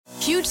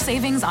huge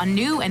savings on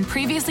new and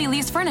previously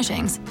leased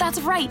furnishings. That's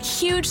right,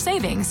 huge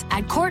savings.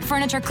 At Court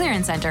Furniture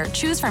Clearance Center,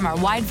 choose from our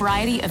wide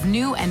variety of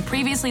new and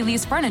previously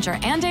leased furniture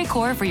and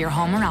decor for your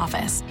home or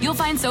office. You'll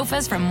find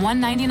sofas from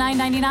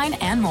 $199.99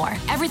 and more.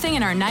 Everything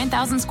in our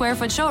 9,000 square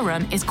foot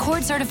showroom is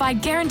Court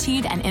certified,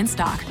 guaranteed, and in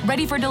stock,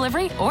 ready for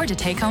delivery or to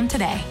take home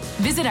today.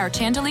 Visit our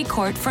Chantilly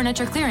Court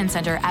Furniture Clearance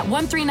Center at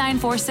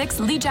 13946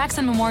 Lee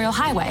Jackson Memorial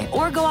Highway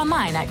or go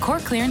online at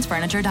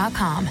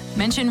courtclearancefurniture.com.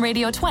 Mention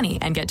Radio 20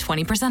 and get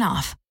 20%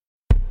 off.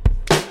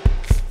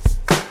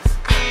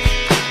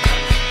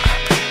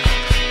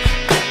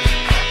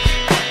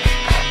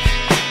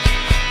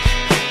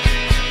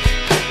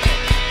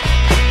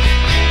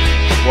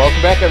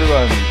 Welcome back,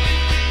 everyone.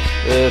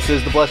 This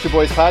is the Bless Your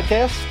Boys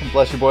podcast.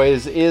 Bless Your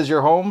Boys is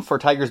your home for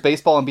Tigers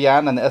baseball and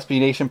beyond on the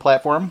SB Nation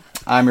platform.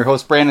 I'm your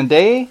host, Brandon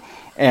Day,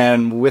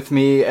 and with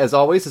me, as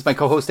always, is my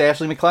co-host,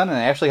 Ashley McClellan. And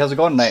Ashley, how's it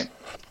going tonight?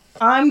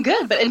 I'm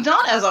good, but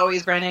not as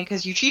always, Brandon,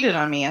 because you cheated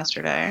on me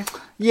yesterday.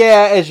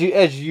 Yeah, as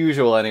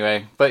usual,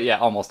 anyway. But yeah,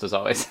 almost as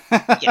always.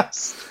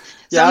 Yes.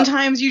 Yeah.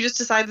 Sometimes you just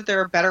decide that there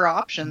are better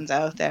options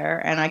out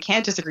there, and I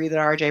can't disagree that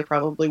RJ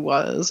probably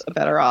was a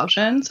better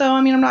option. So,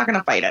 I mean, I'm not going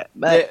to fight it,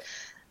 but... Yeah.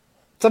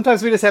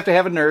 Sometimes we just have to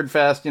have a nerd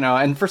fest, you know,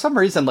 and for some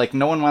reason, like,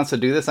 no one wants to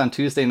do this on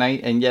Tuesday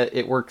night, and yet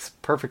it works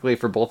perfectly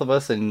for both of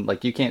us, and,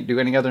 like, you can't do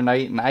any other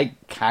night, and I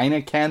kind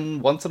of can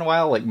once in a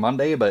while, like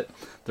Monday, but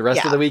the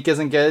rest of the week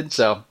isn't good,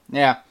 so,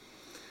 yeah.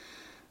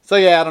 So,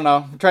 yeah, I don't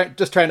know.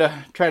 Trying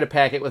to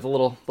pack it with a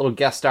little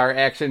guest star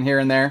action here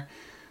and there.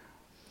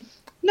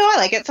 No, I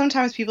like it.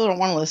 Sometimes people don't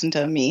want to listen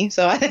to me,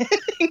 so I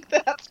think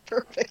that's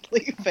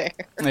perfectly fair.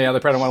 Yeah, they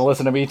probably don't want to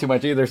listen to me too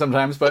much either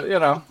sometimes, but, you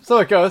know, so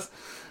it goes.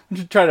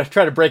 Try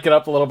to break it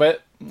up a little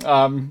bit. You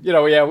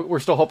know, yeah,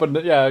 we're still hoping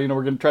that, yeah, you know,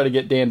 we're going to try to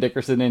get Dan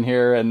Dickerson in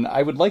here, and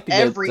I would like to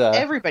get...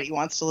 Everybody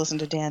wants to listen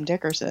to Dan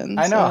Dickerson.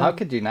 I know, so. How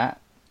could you not?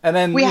 And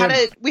then we had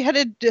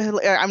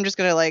I'm just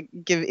going to, like,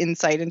 give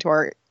insight into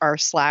our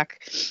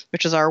Slack,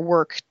 which is our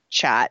work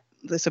chat.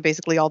 So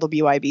basically all the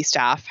BYB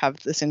staff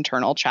have this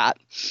internal chat.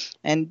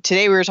 And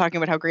today we were talking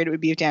about how great it would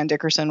be if Dan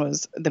Dickerson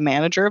was the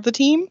manager of the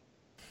team.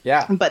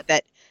 Yeah. But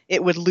that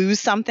it would lose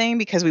something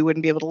because we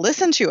wouldn't be able to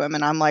listen to him.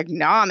 And I'm like,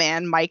 nah,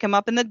 man, mic him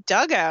up in the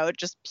dugout.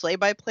 Just play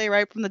by play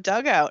right from the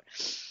dugout.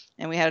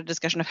 And we had a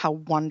discussion of how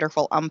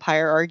wonderful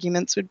umpire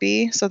arguments would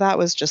be. So that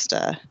was just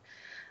a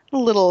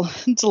little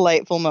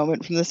delightful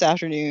moment from this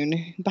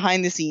afternoon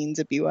behind the scenes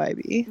at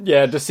BYB.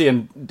 Yeah, just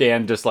seeing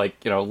Dan just, like,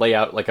 you know, lay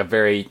out like a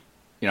very,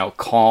 you know,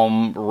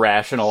 calm,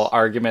 rational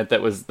argument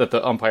that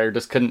the umpire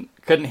just couldn't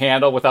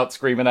handle without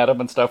screaming at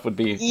him and stuff would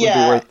be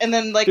worth. And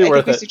then, like, I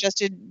think we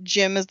suggested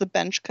Jim as the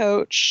bench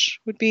coach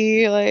would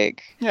be,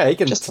 like, yeah, he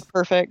can just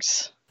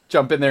perfect.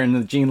 Jump in there in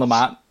the Gene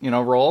Lamont, you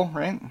know, role,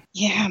 right?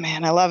 Yeah,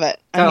 man, I love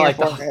it. Kind of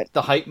like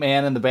the hype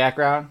man in the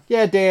background.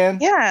 Yeah, Dan.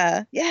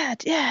 Yeah.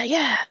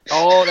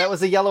 Oh, that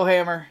was a yellow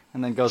hammer,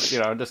 and then goes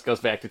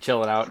back to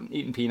chilling out and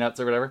eating peanuts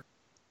or whatever.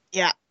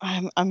 Yeah,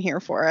 I'm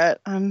here for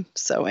it. I'm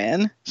so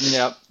in.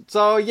 Yep.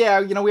 So, yeah,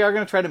 you know, we are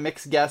going to try to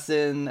mix guests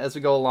in as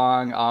we go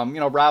along.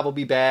 You know, Rob will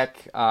be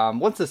back.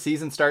 Once the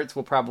season starts,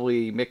 we'll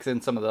probably mix in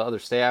some of the other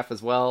staff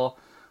as well.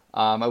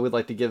 I would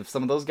like to give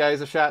some of those guys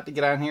a shot to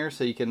get on here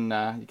so you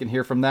can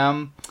hear from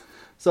them.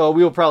 So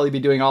we will probably be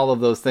doing all of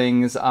those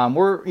things.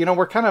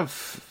 We're kind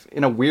of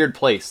in a weird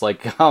place.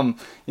 Like, you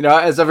know,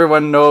 as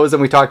everyone knows,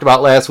 and we talked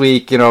about last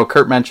week, you know,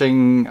 Kurt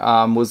Menching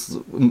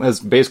has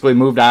basically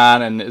moved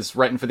on and is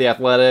writing for The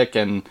Athletic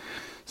and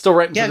still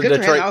writing for the Detroit. Yeah,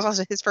 good for him. That was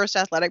also his first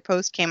Athletic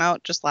post came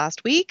out just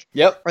last week.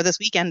 Yep. Or this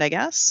weekend, I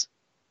guess.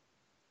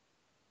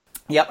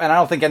 Yep, and I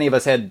don't think any of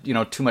us had, you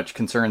know, too much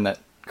concern that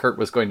Kurt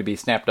was going to be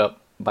snapped up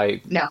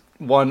by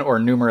one or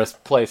numerous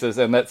places,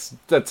 and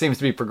that seems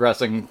to be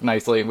progressing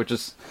nicely, which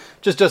is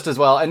just as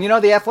well. And, you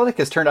know, The Athletic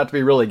has turned out to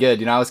be really good.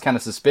 You know, I was kind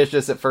of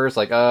suspicious at first,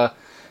 like,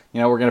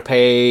 you know, we're going to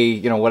pay,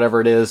 you know,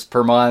 whatever it is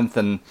per month,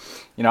 and,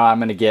 you know, I'm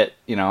going to get,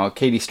 you know,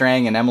 Katie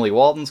Strang and Emily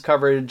Walton's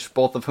coverage,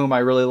 both of whom I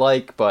really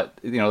like, but,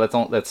 you know,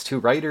 that's two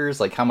writers.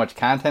 Like, how much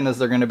content is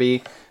there going to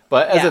be?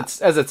 But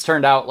as it's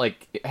turned out,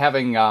 like,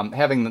 having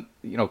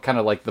you know, kind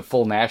of like the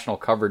full national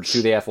coverage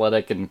through The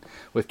Athletic, and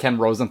with Ken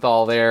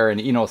Rosenthal there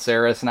and Eno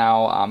Saris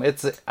now,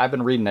 I've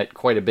been reading it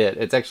quite a bit.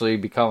 It's actually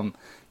become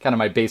kind of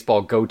my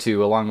baseball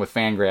go-to along with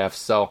Fangraphs.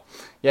 So,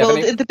 yeah. Well,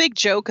 the big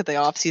joke of the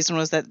offseason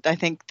was that I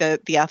think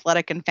that The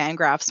Athletic and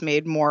Fangraphs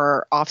made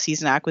more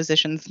offseason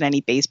acquisitions than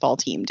any baseball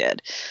team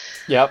did.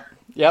 Yep.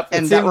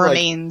 And that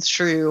remains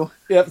true.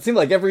 Yeah, it seemed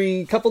like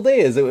every couple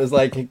days it was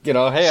like, you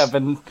know, hey, I've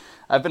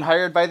been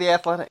hired by The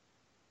Athletic.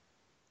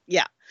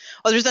 Yeah.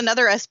 Well, there's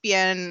another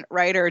SBN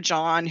writer,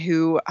 John,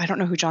 who I don't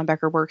know who John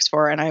Becker works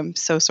for, and I'm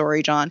so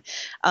sorry, John.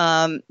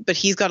 But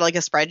he's got like a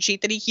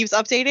spreadsheet that he keeps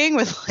updating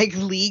with like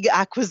league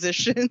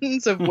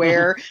acquisitions of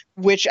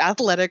which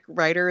athletic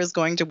writer is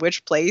going to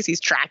which place. He's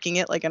tracking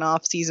it like an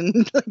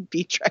off-season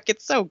beat track.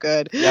 It's so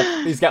good.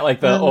 Yep. He's got like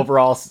the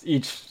overall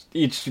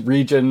each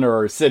region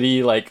or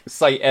city like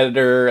site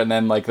editor, and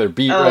then like their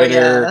beat writer.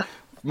 Yeah.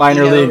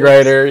 Minor league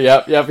writer,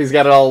 yep. He's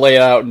got it all laid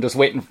out and just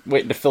waiting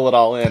to fill it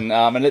all in.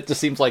 And it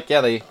just seems like,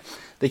 they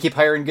keep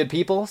hiring good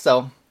people.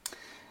 So,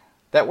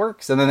 that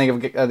works. And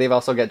then they've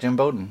also got Jim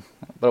Bowden,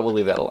 but we'll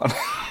leave that alone.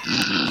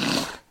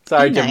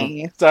 Sorry,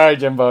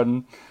 Jim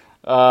Bowden.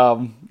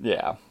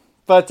 Yeah.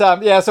 But,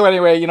 so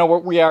anyway,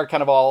 we are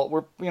kind of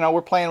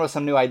we're playing with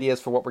some new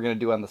ideas for what we're going to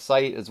do on the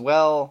site as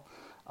well,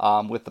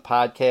 with the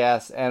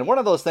podcast. And one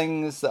of those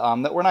things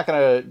that we're not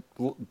going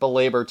to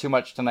belabor too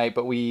much tonight,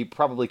 but we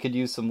probably could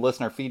use some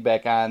listener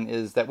feedback on,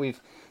 is that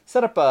we've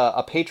set up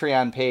a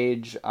Patreon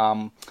page,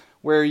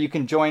 where you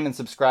can join and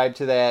subscribe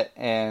to that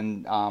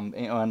and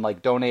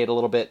like donate a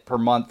little bit per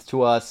month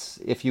to us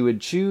if you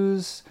would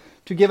choose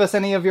to give us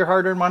any of your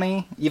hard-earned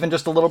money, even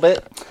just a little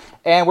bit.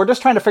 And we're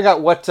just trying to figure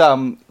out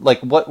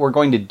what we're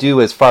going to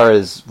do as far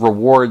as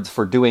rewards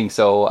for doing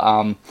so.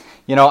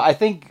 I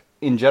think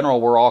in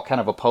general we're all kind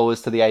of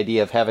opposed to the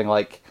idea of having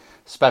like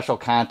special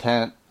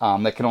content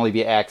that can only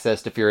be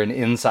accessed if you're an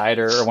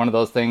insider or one of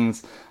those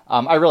things.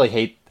 I really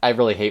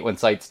hate when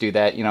sites do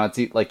that.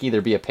 It's like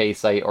either be a pay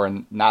site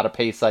or not a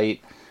pay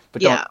site,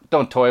 but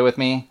don't toy with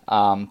me.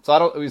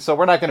 So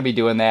we're not going to be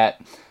doing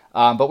that.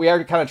 But we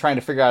are kind of trying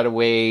to figure out a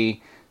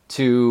way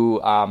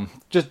to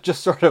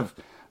just sort of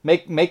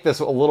make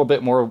this a little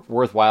bit more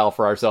worthwhile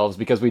for ourselves,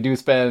 because we do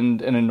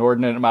spend an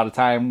inordinate amount of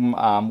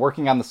time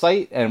working on the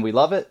site and we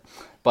love it,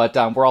 but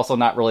we're also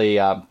not really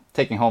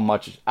taking home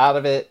much out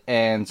of it,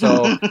 and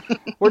so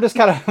we're just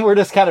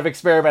kind of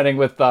experimenting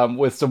with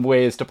some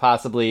ways to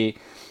possibly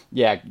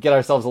get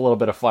ourselves a little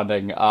bit of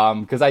funding,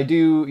 because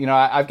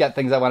I've got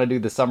things I want to do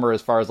this summer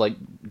as far as like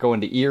going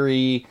to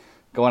Erie,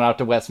 going out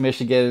to West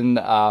Michigan.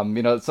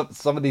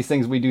 Some of these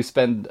things we do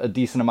spend a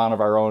decent amount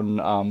of our own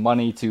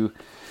money to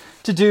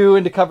do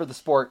and to cover the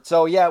sport.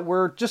 So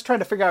we're just trying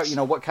to figure out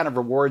what kind of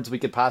rewards we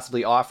could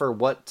possibly offer,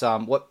 what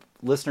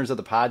listeners of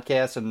the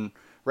podcast and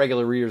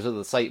regular readers of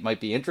the site might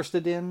be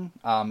interested in,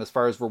 as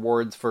far as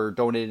rewards for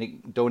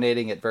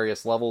donating at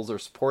various levels or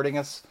supporting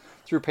us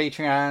through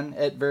Patreon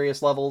at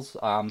various levels.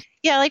 I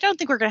don't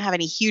think we're going to have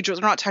any huge. We're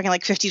not talking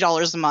like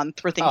 $50 a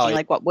month. We're thinking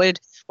like what would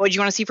you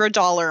want to see for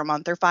 $1 a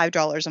month or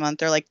 $5 a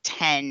month or like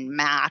 10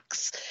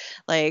 max?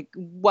 Like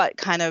what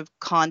kind of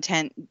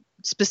content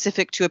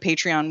specific to a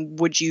Patreon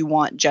would you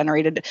want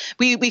generated?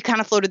 We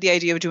kind of floated the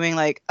idea of doing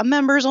like a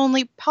members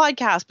only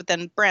podcast, but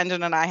then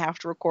Brandon and I have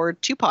to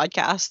record 2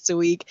 podcasts a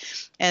week,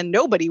 and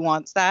nobody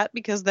wants that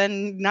because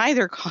then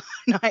neither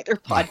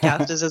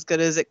podcast is as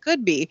good as it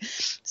could be.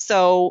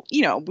 So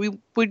we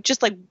would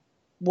just like,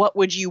 what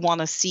would you want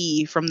to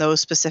see from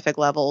those specific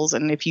levels?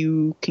 And if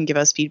you can give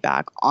us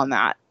feedback on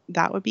that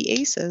would be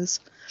aces.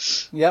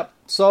 Yep.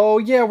 So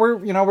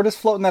we're just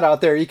floating that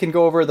out there. You can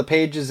go over the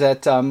pages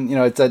at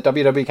it's at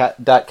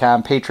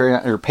www.com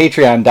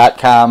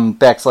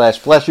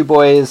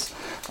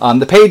patreon.com/blessyouboys.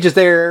 The page is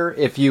there.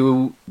 If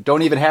you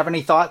don't even have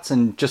any thoughts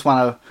and just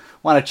want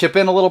to chip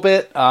in a little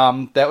bit,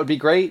 that would be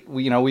great.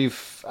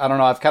 I've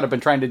kind of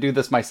been trying to do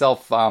this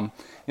myself.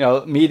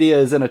 Media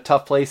is in a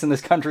tough place in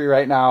this country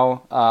right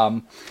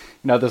now.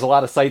 There's a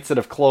lot of sites that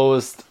have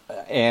closed,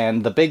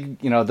 and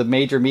the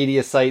major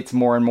media sites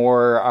more and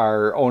more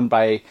are owned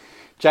by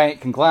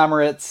giant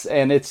conglomerates,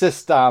 and it's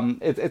just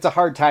it's a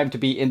hard time to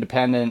be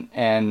independent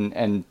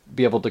and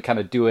be able to kind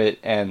of do it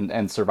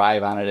and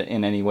survive on it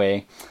in any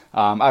way.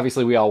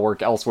 Obviously, we all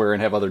work elsewhere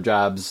and have other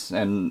jobs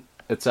and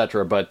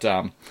etc. But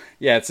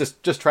it's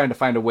just trying to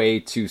find a way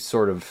to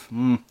sort of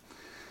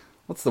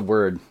what's the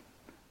word?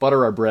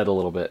 Butter our bread a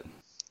little bit.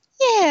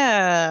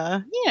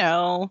 Yeah,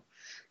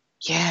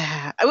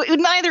 Yeah,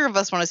 neither of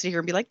us want to sit here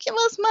and be like, give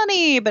us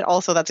money, but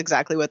also that's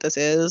exactly what this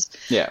is.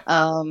 Yeah.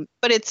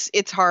 But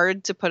it's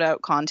hard to put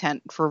out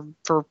content for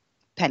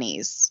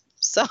pennies.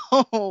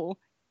 So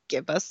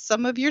give us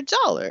some of your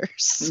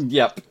dollars.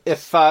 Yep.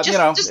 If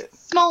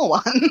just small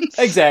ones.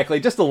 Exactly,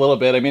 just a little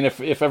bit. I mean,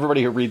 if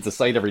everybody who reads the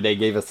site every day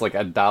gave us like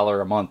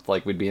 $1 a month,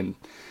 like we'd be in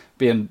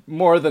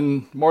more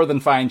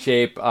than fine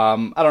shape.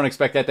 I don't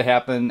expect that to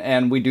happen,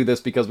 and we do this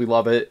because we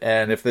love it,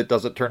 and if it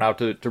doesn't turn out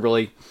to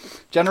really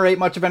generate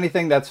much of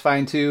anything, that's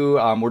fine too.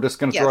 We're just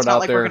going to throw it out there. It's not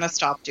like we're going to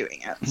stop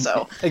doing it.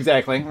 So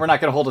exactly. We're not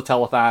going to hold a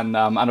telethon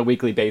on a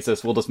weekly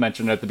basis. We'll just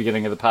mention it at the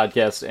beginning of the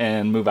podcast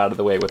and move out of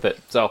the way with it.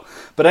 So,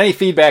 but any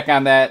feedback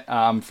on that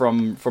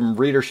from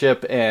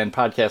readership and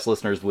podcast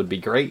listeners would be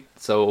great.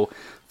 So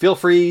feel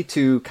free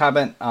to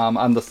comment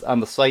on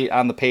the site,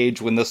 on the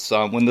page when this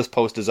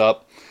post is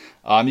up.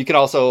 You can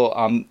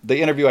also,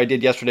 the interview I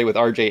did yesterday with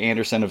RJ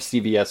Anderson of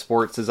CBS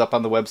Sports is up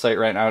on the website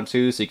right now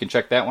too, so you can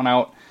check that one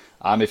out.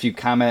 If you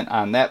comment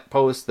on that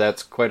post,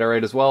 that's quite all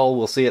right as well.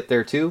 We'll see it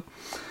there too.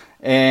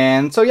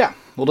 And so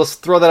we'll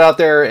just throw that out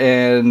there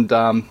and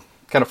kind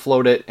of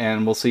float it,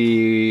 and we'll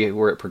see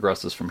where it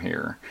progresses from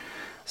here.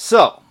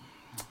 So,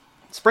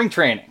 spring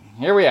training,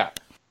 here we are.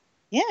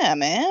 Yeah,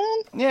 man.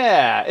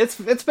 Yeah,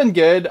 it's been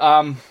good.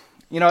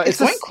 It's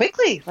going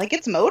quickly, like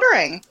it's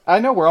motoring. I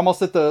know, we're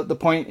almost at the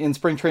point in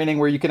spring training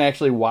where you can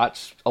actually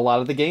watch a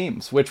lot of the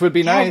games, which would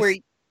be nice. Where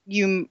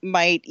you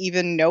might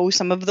even know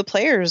some of the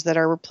players that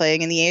are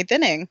playing in the 8th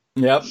inning.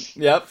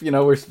 Yep.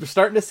 We're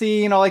starting to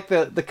see, like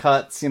the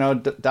cuts.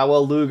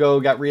 Dawel Lugo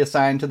got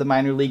reassigned to the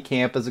minor league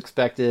camp as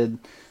expected.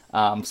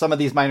 Some of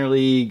these minor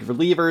league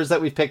relievers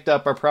that we've picked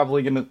up are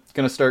probably going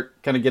to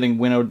start kind of getting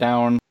winnowed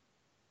down.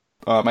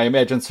 I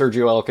imagine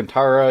Sergio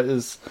Alcantara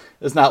is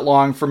not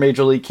long for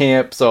Major League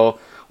camp, so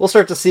we'll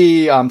start to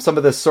see some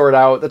of this sort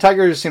out. The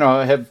Tigers,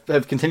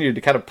 have continued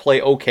to kind of play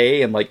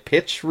okay and like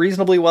pitch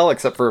reasonably well,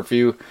 except for a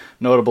few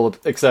notable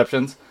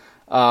exceptions.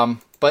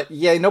 But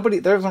yeah,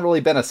 there hasn't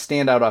really been a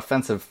standout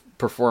offensive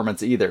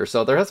performance either,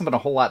 so there hasn't been a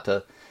whole lot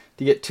to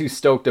get too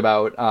stoked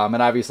about. And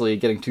obviously,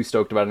 getting too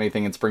stoked about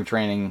anything in spring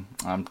training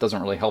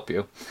doesn't really help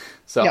you.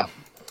 So. Yeah.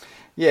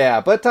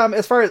 Yeah, but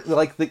as far as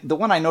like the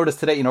one I noticed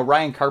today,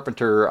 Ryan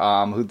Carpenter,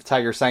 who the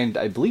Tigers signed,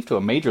 I believe, to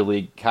a major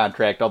league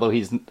contract, although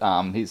he's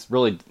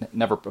really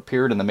never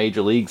appeared in the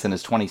major leagues and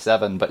is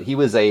 27. But he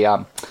was a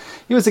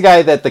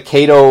guy that the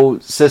Cato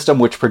system,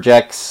 which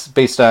projects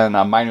based on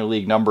minor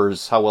league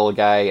numbers how well a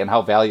guy and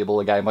how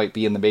valuable a guy might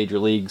be in the major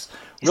leagues.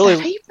 Really, is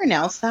that how you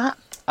pronounce that?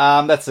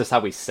 That's just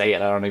how we say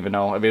it. I don't even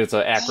know. I mean, it's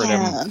an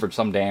acronym for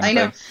some damn thing. I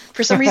know.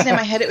 For some reason in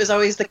my head, it was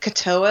always the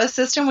Katoa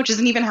system, which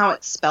isn't even how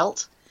it's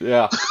spelt.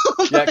 Yeah.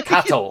 Yeah,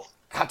 Kato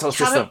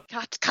system.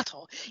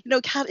 Kato.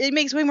 It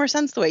makes way more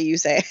sense the way you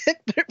say it.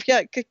 But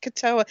yeah,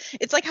 Katoa.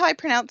 It's like how I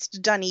pronounced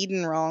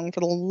Dunedin wrong for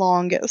the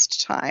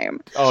longest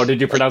time. Oh,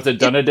 did you pronounce it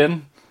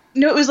Dunedin?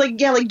 No, it was like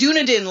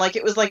Dunedin. Like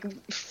it was like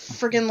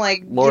friggin'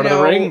 like Lord of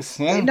the Rings.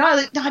 Yeah.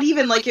 Not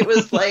even like it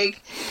was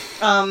like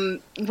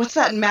what's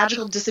that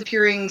magical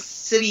disappearing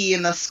city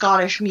in the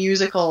Scottish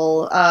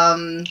musical?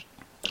 Oh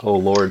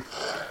Lord.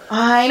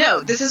 I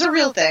know this is a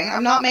real thing.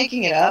 I'm not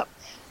making it up.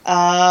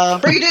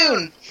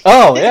 Brigadoon.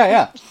 Oh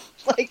yeah.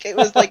 Like it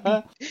was like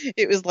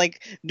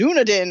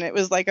Dunedin. It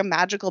was like a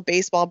magical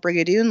baseball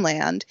Brigadoon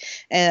land,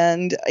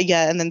 and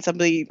then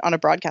somebody on a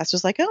broadcast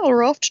was like, "Oh,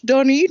 we're off to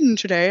Dunedin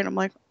today," and I'm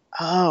like,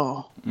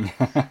 "Oh,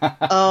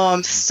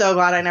 I'm so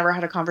glad I never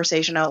had a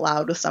conversation out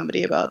loud with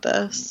somebody about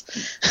this."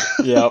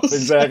 Yep,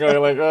 exactly.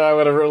 Like, I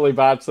would have really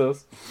botched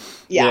this.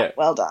 Yeah,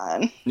 well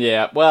done.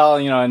 Yeah, well,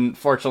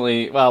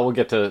 unfortunately, we'll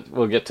get to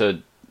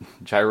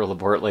Jairo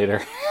Labourt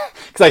later,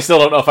 because I still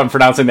don't know if I'm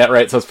pronouncing that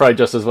right, so it's probably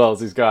just as well as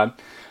he's gone.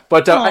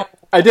 But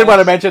I did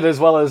want to mention, as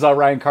well as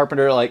Ryan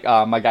Carpenter, like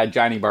my guy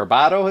Johnny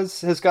Barbado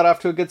has got off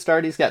to a good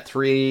start. He's got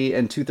 3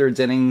 2/3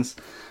 innings,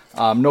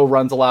 no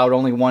runs allowed,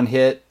 only 1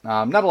 hit,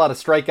 not a lot of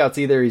strikeouts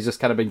either. He's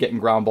just kind of been getting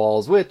ground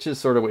balls, which is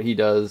sort of what he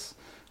does.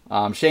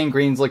 Shane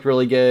Green's looked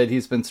really good.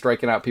 He's been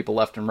striking out people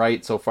left and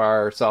right so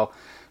far. So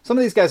some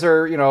of these guys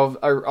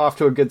are off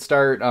to a good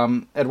start.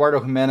 Eduardo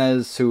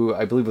Jimenez, who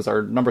I believe was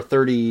our number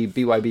 30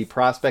 BYB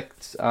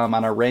prospect on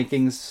our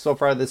rankings so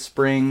far this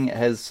spring,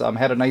 has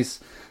had a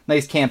nice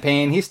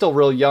campaign. He's still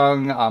real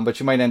young, but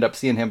you might end up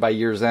seeing him by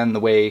year's end the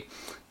way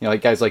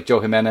like guys like Joe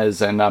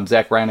Jimenez and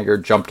Zach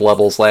Reiniger jumped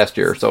levels last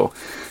year. So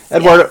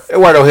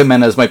Eduardo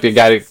Jimenez might be a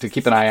guy to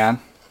keep an eye on.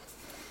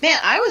 Man,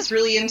 I was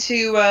really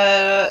into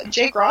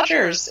Jake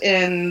Rogers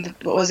in,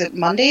 what was it,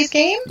 Monday's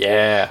game?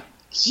 Yeah.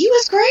 He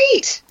was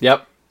great.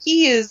 Yep.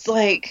 He is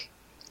like,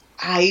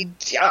 I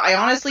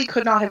honestly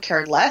could not have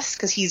cared less,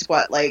 because he's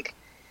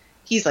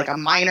a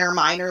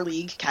minor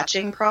league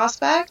catching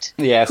prospect.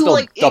 Yeah, still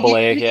double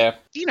A, yeah.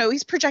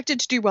 He's projected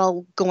to do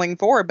well going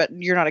forward, but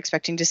you're not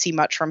expecting to see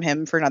much from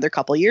him for another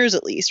couple years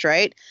at least,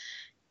 right?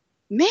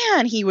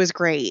 Man, he was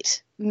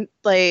great.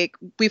 Like,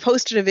 we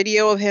posted a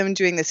video of him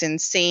doing this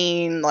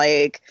insane,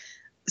 like,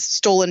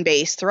 stolen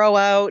base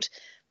throwout.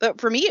 But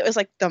for me, it was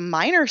like the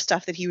minor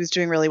stuff that he was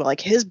doing really well.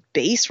 Like, his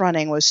base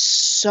running was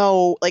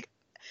so, like,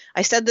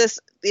 I said this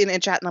in a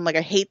chat, and I'm like,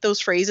 I hate those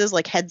phrases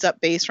like heads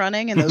up base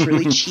running and those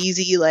really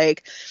cheesy,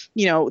 like,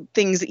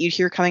 things that you'd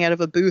hear coming out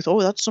of a booth.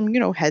 Oh, that's some,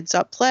 heads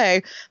up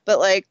play. But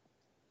like,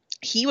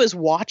 he was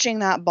watching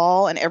that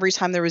ball, and every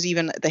time there was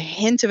even the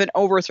hint of an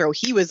overthrow,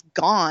 he was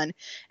gone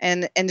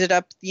and ended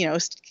up,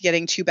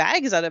 getting 2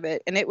 bags out of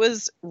it. And it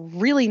was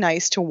really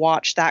nice to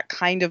watch that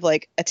kind of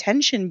like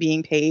attention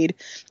being paid,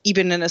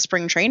 even in a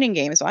spring training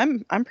game. So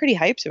I'm pretty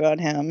hyped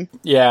about him.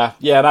 Yeah,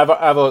 and I've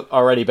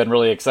already been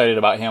really excited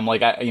about him.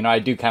 Like I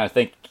do kind of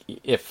think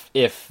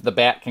if the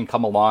bat can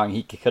come along,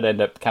 he could end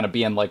up kind of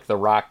being like the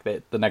rock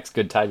that the next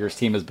good Tigers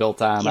team is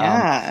built on.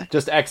 Yeah.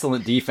 Just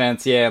excellent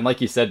defense, yeah, and like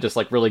you said, just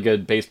like really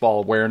good baseball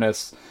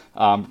awareness.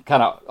 Kind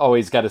of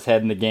always got his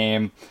head in the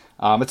game.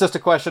 It's just a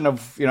question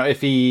of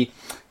if he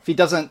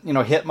doesn't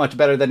hit much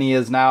better than he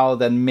is now,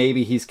 then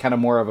maybe he's kind of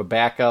more of a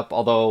backup.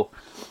 Although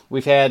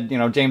we've had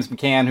James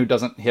McCann, who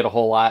doesn't hit a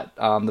whole lot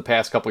the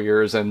past couple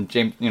years, and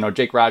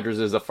Jake Rogers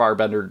is a far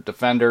better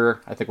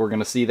defender. I think we're going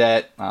to see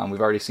that.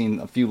 We've already seen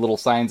a few little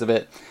signs of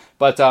it.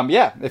 But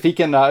if he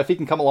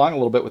can come along a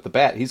little bit with the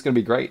bat, he's going to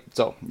be great.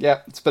 So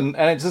yeah, it's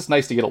just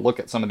nice to get a look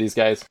at some of these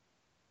guys.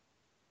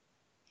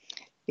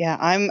 Yeah,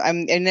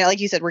 and like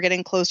you said, we're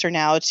getting closer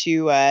now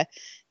to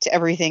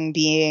everything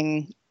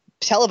being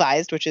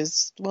televised, which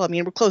is, well, I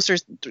mean, we're closer.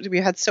 We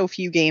had so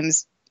few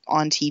games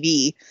on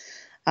TV.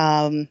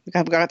 We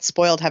got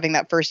spoiled having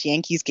that first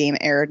Yankees game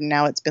aired, and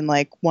now it's been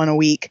like one a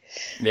week.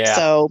 Yeah.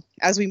 So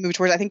as we move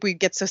towards, I think we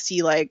get to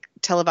see like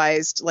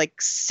televised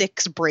like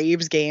 6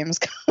 Braves games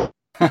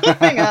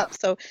coming up.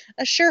 So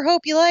I sure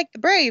hope you like the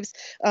Braves.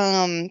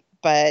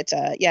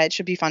 yeah, it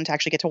should be fun to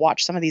actually get to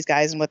watch some of these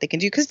guys and what they can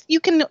do, because you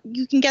can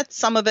get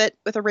some of it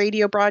with a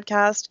radio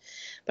broadcast,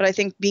 but I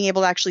think being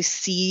able to actually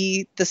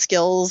see the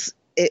skills,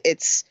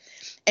 it's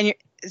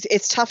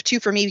tough too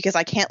for me because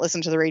I can't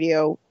listen to the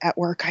radio at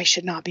work. I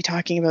should not be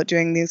talking about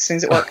doing these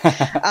things at work.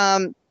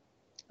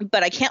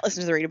 But I can't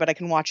listen to the radio, but I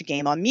can watch a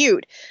game on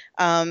mute.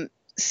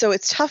 So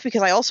it's tough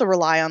because I also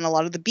rely on a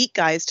lot of the beat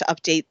guys to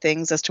update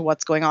things as to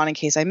what's going on in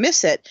case I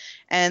miss it.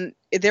 And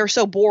they're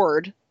so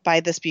bored by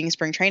this being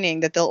spring training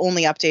that they'll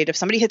only update if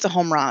somebody hits a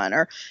home run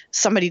or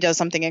somebody does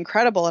something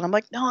incredible. And I'm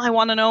like, no, I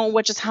want to know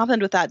what just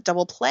happened with that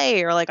double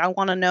play, or like I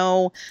want to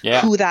know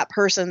who that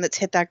person that's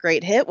hit that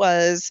great hit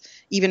was,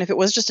 even if it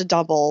was just a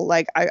double.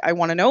 Like I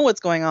want to know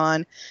what's going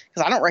on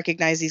because I don't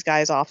recognize these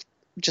guys off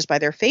just by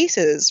their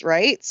faces,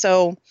 right?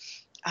 So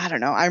I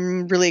don't know.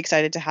 I'm really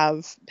excited to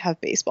have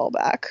baseball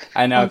back.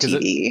 I know, because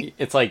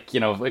it's like,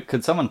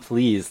 could someone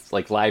please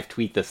like live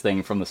tweet this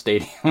thing from the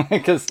stadium?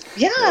 Because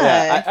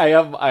I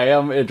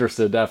am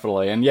interested,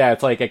 definitely. And yeah,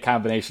 it's like a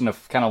combination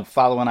of kind of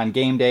following on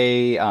game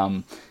day.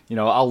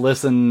 I'll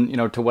listen,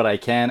 to what I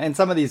can. And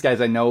some of these guys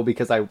I know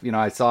because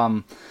I saw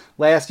them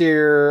last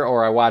year,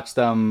 or I watched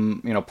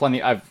them,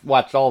 plenty. I've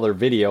watched all their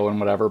video and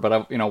whatever, but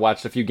I've,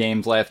 watched a few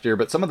games last year.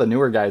 But some of the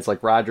newer guys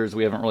like Rogers,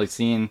 we haven't really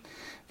seen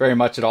very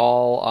much at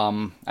all.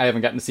 I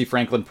haven't gotten to see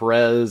Franklin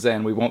Perez,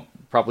 and we won't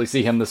probably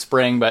see him this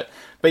spring. But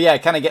yeah,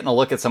 kind of getting a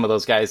look at some of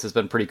those guys has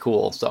been pretty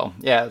cool. So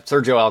yeah,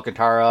 Sergio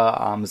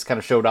Alcantara has kind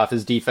of showed off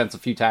his defense a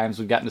few times.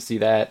 We've gotten to see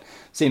that.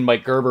 Seen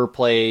Mike Gerber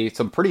play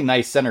some pretty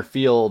nice center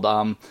field.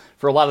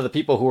 For a lot of the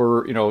people who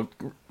are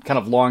kind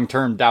of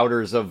long-term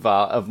doubters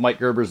of Mike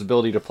Gerber's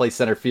ability to play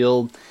center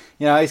field,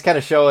 he's kind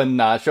of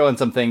showing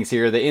some things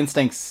here. The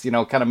instincts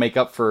kind of make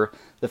up for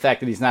the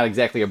fact that he's not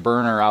exactly a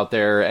burner out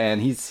there,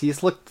 and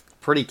he's looked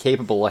pretty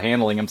capable of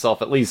handling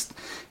himself, at least,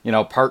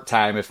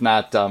 part-time, if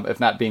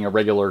not being a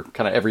regular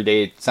kind of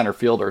everyday center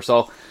fielder.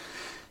 So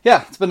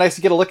yeah, it's been nice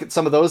to get a look at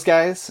some of those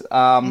guys.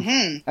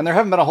 And there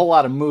haven't been a whole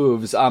lot of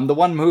moves. The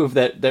one move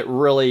that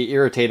really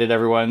irritated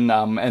everyone,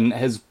 and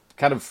has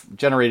kind of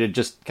generated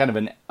just kind of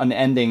an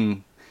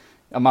unending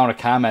amount of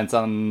comments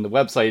on the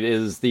website,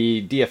 is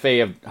the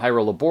DFA of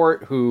Jairo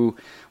Labourt, who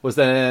was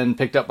then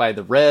picked up by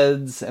the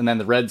Reds, and then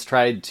the Reds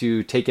tried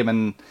to take him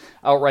and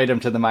outright him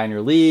to the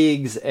minor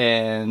leagues,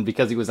 and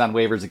because he was on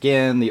waivers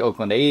again, the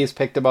Oakland A's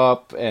picked him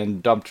up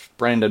and dumped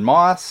Brandon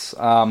Moss.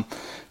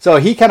 So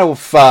he kind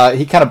of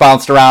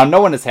bounced around. No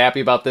one is happy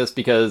about this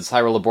because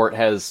Jairo Labourt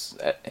has,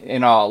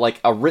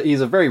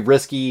 he's a very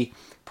risky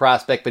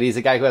prospect, but he's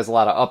a guy who has a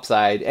lot of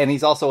upside, and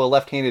he's also a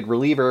left-handed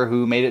reliever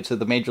who made it to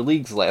the major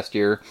leagues last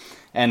year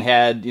and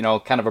had,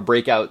 kind of a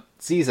breakout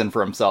season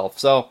for himself.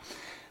 So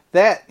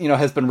that,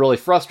 has been really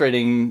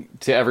frustrating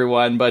to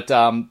everyone, but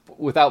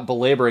without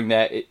belaboring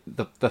that,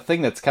 the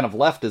thing that's kind of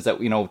left is that,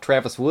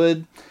 Travis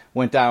Wood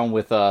went down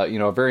with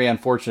a very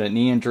unfortunate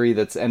knee injury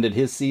that's ended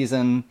his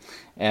season,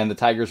 and the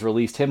Tigers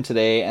released him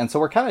today. And so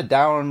we're kind of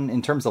down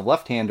in terms of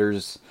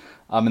left-handers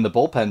in the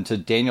bullpen to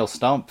Daniel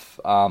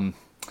Stumpf,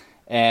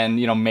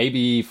 and,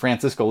 maybe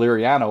Francisco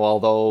Liriano,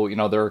 although,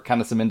 there are kind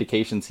of some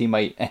indications he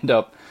might end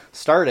up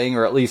starting,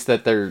 or at least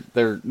that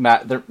they're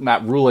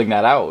not ruling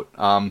that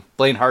out.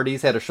 Blaine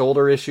Hardy's had a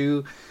shoulder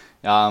issue.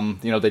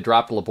 They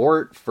dropped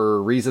Labourt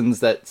for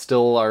reasons that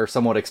still are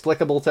somewhat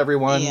explicable to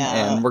everyone,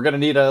 and we're going to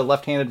need a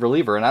left-handed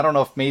reliever. And I don't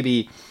know if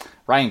maybe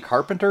Ryan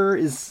Carpenter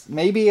is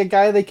maybe a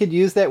guy they could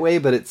use that way,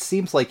 but it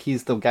seems like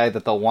he's the guy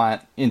that they'll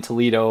want in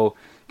Toledo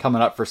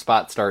coming up for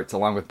spot starts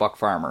along with Buck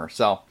Farmer.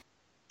 So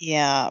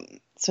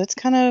so it's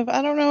kind of,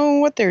 I don't know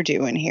what they're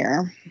doing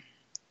here.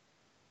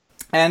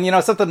 And,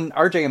 something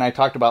RJ and I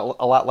talked about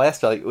a lot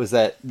last week was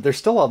that there's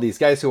still all these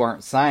guys who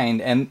aren't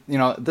signed. And,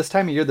 this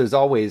time of year, there's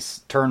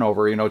always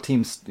turnover.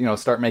 Teams,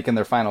 start making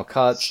their final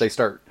cuts. They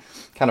start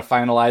kind of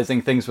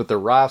finalizing things with their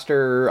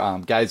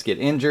roster. Guys get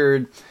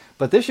injured.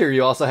 But this year,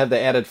 you also have the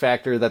added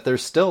factor that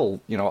there's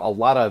still, a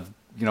lot of,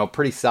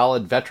 pretty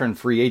solid veteran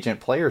free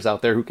agent players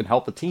out there who can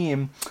help a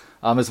team.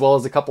 As well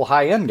as a couple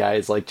high-end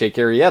guys like Jake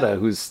Arrieta,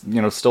 who's,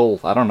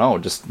 still, I don't know,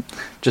 just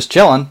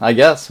chilling, I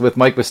guess, with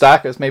Mike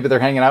Moustakas. Maybe they're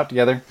hanging out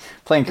together,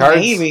 playing cards.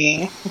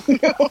 Maybe.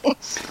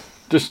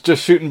 just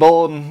shooting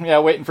bull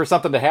and, waiting for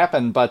something to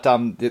happen. But,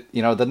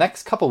 the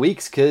next couple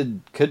weeks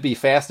could be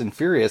fast and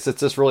furious.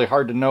 It's just really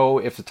hard to know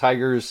if the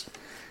Tigers,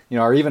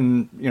 are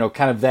even,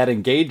 kind of that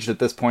engaged at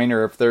this point,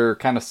 or if they're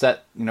kind of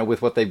set,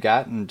 with what they've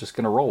got and just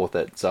going to roll with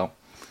it, so.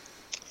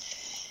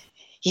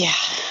 Yeah,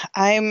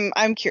 I'm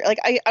curious.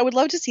 Like, I would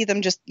love to see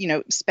them just,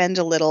 spend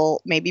a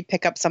little, maybe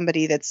pick up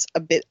somebody that's a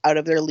bit out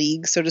of their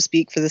league, so to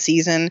speak, for the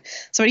season.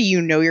 Somebody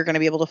you're going to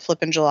be able to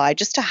flip in July,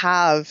 just to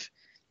have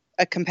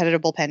a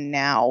competitive bullpen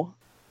now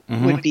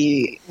would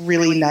be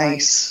really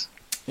nice.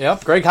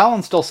 Yep, Greg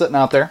Holland's still sitting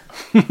out there.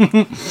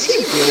 Is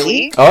he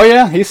really? Oh,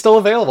 yeah, he's still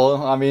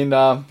available. I mean,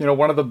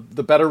 one of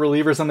the better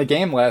relievers in the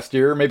game last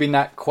year. Maybe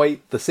not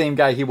quite the same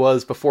guy he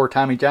was before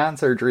Tommy John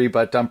surgery,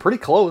 but pretty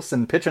close,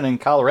 and pitching in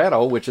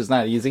Colorado, which is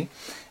not easy.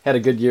 Had a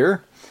good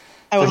year.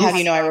 I will have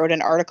you know, I wrote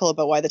an article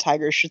about why the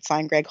Tigers should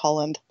sign Greg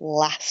Holland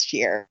last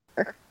year.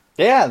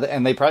 Yeah,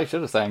 and they probably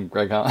should have signed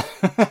Greg Hunt.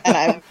 And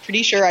I'm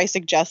pretty sure I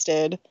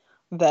suggested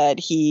that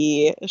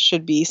he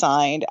should be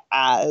signed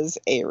as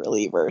a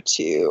reliever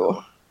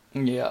too.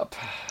 Yep.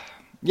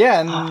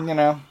 Yeah,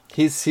 and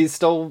he's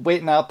still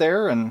waiting out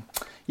there, and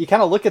you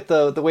kind of look at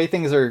the way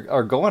things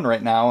are going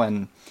right now,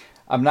 and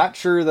I'm not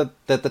sure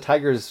that the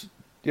Tigers,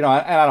 and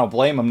I don't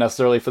blame them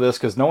necessarily for this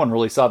because no one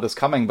really saw this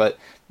coming, but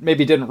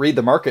maybe didn't read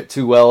the market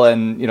too well,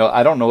 and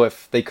I don't know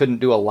if they couldn't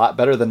do a lot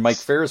better than Mike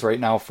Fairs right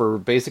now for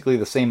basically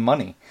the same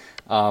money.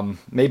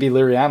 Maybe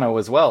Liriano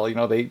as well.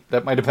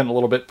 That might have been a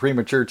little bit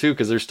premature too,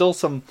 because there's still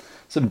some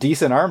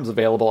decent arms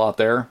available out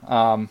there.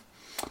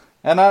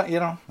 And I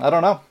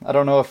don't know. I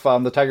don't know if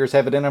the Tigers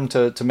have it in them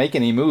to make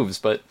any moves,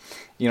 but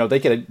they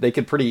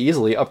could pretty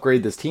easily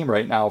upgrade this team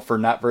right now for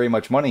not very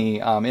much money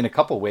in a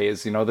couple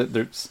ways.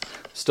 There's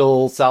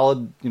still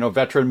solid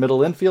veteran middle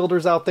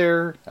infielders out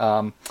there.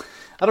 I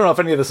don't know if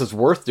any of this is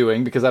worth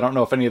doing, because I don't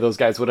know if any of those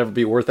guys would ever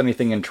be worth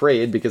anything in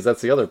trade, because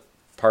that's the other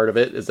part of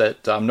it, is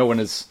that no one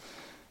is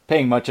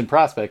paying much in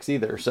prospects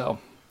either. So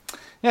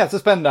yeah, it's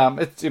just been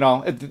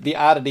the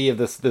oddity of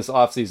this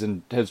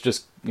offseason has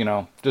just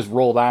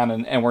rolled on,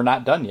 and we're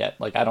not done yet.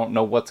 Like, I don't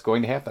know what's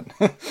going to happen.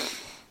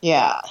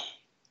 Yeah,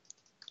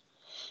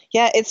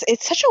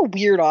 it's such a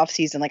weird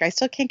offseason. Like, I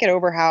still can't get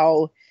over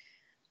how,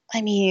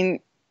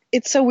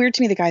 it's so weird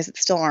to me, the guys that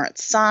still aren't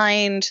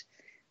signed,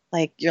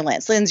 like your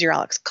Lance Lynn's, your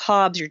Alex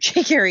Cobbs, your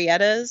Jake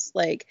Arrieta's,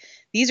 like,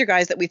 these are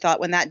guys that we thought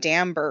when that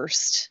dam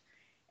burst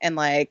and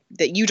like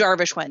that Yu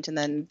Darvish went, and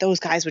then those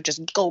guys would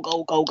just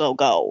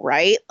go,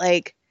 right?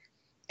 Like,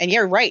 and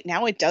you're right.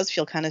 Now it does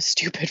feel kind of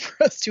stupid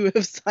for us to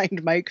have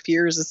signed Mike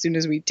Fairs as soon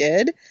as we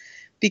did,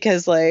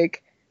 because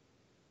like,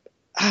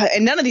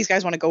 and none of these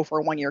guys want to go for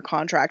a 1-year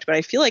contract, but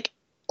I feel like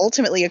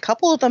ultimately a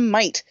couple of them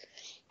might.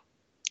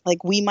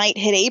 Like, we might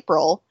hit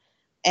April,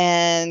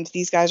 and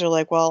these guys are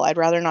like, well, I'd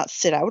rather not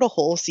sit out a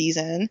whole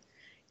season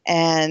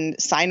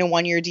and sign a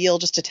 1-year deal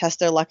just to test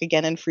their luck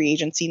again in free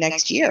agency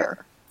next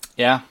year.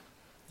 Yeah.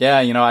 Yeah,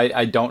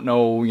 I don't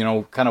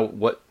know, kind of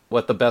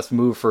what the best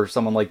move for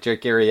someone like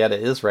Jake Arrieta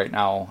is right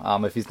now.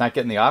 If he's not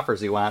getting the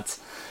offers he wants,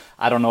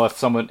 I don't know if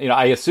someone,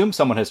 I assume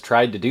someone has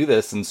tried to do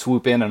this and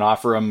swoop in and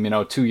offer him,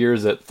 2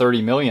 years at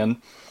 $30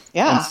 million.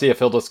 Yeah. And see if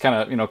he'll just kind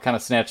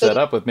of snatch that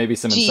up with maybe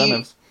some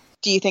incentives.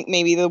 Do you think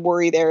maybe the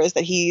worry there is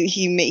that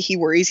he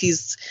worries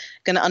he's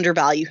going to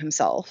undervalue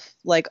himself?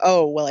 Like,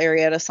 oh, well,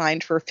 Arrieta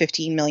signed for a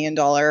 $15 million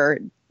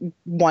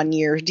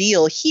 1-year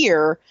deal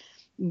here.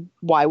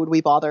 Why would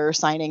we bother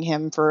signing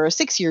him for a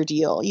 6-year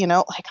deal?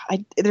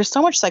 There's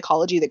so much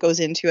psychology that goes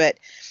into it.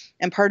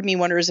 And part of me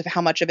wonders if how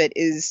much of it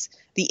is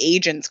the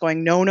agents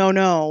going, no,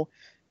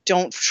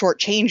 don't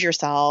shortchange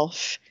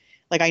yourself.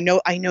 Like, I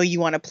know you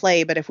want to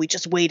play, but if we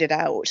just wait it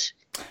out,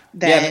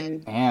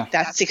 then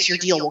that 6-year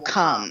deal will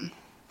come.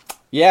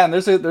 Yeah, and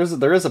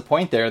there is a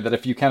point there that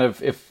if you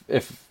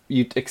if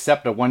you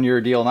accept a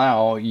 1-year deal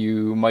now,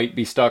 you might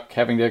be stuck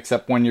having to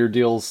accept 1-year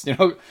deals,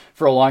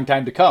 for a long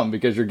time to come,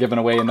 because you're giving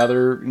away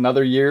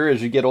another year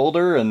as you get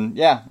older. And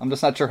yeah, I'm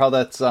just not sure how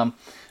that's going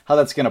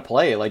to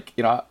play. Like,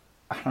 I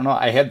don't know.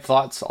 I had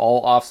thoughts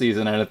all off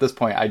season, and at this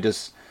point,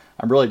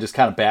 I'm really just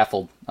kind of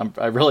baffled.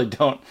 I really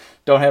don't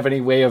have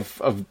any way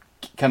of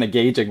kind of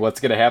gauging what's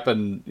going to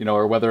happen,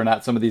 or whether or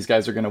not some of these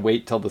guys are going to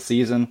wait till the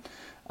season.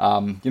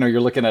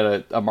 You're looking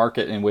at a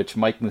market in which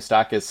Mike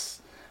Moustakas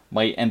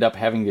might end up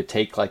having to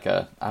take like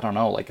a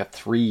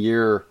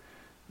 3-year,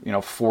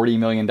 $40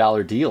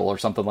 million deal or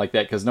something like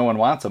that, because no one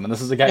wants him. And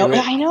this is a guy who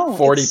hit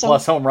 40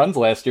 plus home runs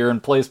last year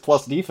and plays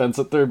plus defense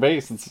at third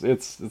base.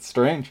 It's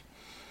strange.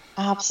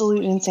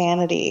 Absolute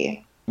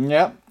insanity.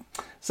 Yep.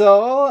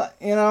 So,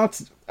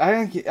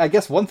 I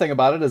guess one thing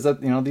about it is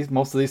that,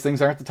 most of these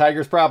things aren't the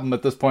Tigers' problem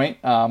at this point.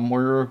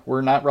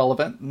 We're not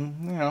relevant.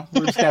 And,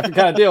 we're just going to have to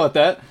kind of deal with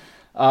that.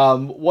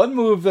 One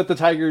move that the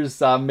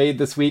Tigers made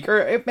this week,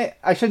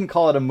 I shouldn't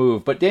call it a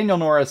move, but Daniel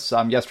Norris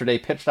yesterday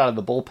pitched out of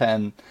the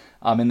bullpen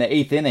in the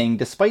 8th inning,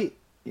 despite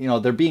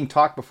there being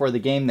talk before the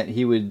game that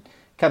he would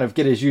kind of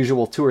get his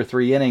usual 2 or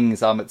 3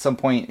 innings at some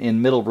point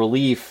in middle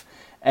relief,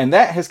 and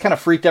that has kind of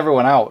freaked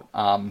everyone out.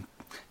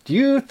 Do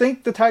you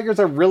think the Tigers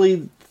are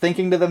really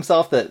thinking to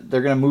themselves that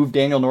they're going to move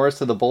Daniel Norris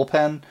to the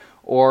bullpen,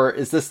 or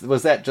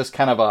was that just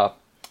kind of a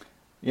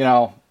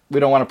we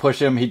don't want to push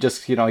him. He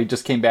just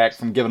came back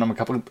from giving him a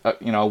couple,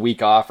 a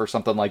week off or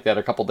something like that,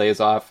 a couple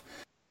days off.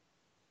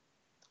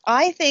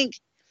 I think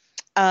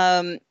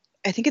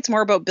it's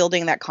more about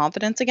building that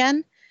confidence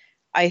again.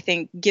 I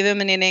think give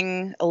him an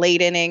inning, a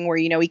late inning where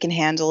he can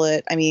handle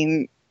it. I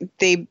mean,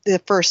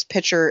 the first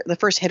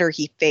hitter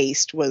he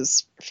faced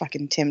was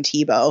fucking Tim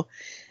Tebow.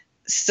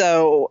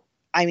 So,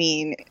 I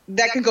mean,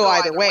 that could go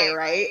either way,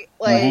 right?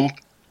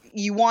 Like,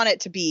 you want it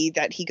to be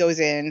that he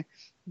goes in,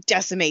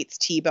 decimates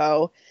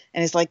Tebow,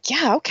 and is like,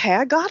 yeah, okay,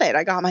 I got it.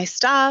 I got my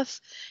stuff.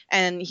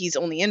 And he's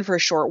only in for a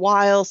short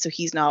while, so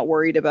he's not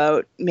worried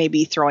about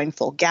maybe throwing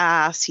full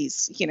gas.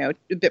 He's, a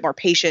bit more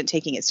patient,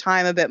 taking his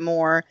time a bit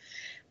more.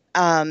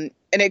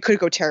 and it could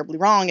go terribly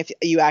wrong if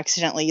you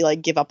accidentally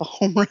like give up a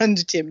home run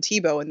to Tim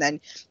Tebow and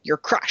then you're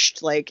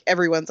crushed. Like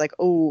everyone's like,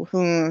 oh,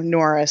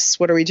 Norris,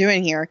 what are we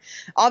doing here?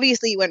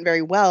 Obviously it went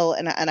very well.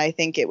 And I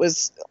think it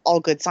was all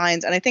good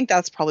signs. And I think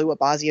that's probably what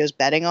Basio's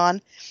betting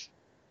on,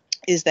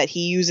 is that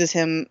he uses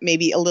him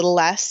maybe a little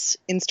less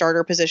in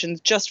starter positions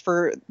just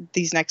for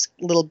these next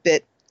little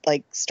bit,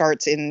 like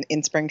starts in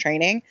spring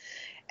training,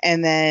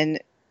 and then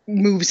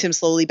moves him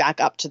slowly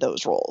back up to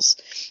those roles.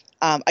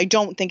 I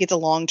don't think it's a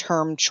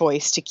long-term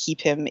choice to keep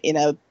him in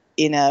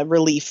a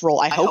relief role.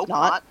 I hope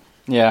not.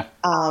 Yeah.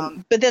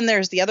 But then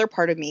there's the other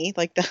part of me,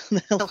 like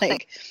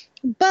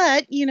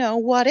but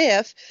what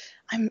if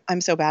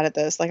I'm so bad at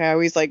this? Like I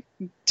always like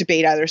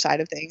debate either side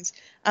of things.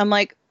 I'm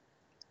like,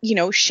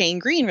 Shane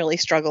Green really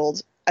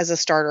struggled as a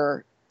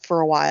starter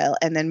for a while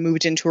and then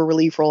moved into a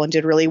relief role and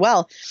did really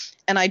well.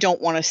 And I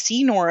don't want to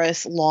see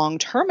Norris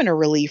long-term in a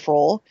relief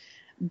role.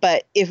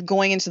 But if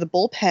going into the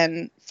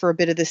bullpen for a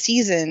bit of the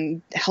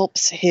season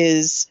helps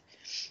his,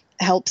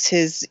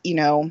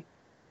 him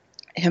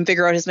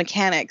figure out his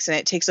mechanics, and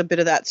it takes a bit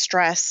of that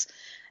stress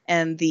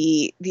and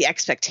the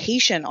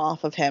expectation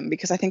off of him,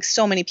 because I think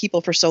so many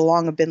people for so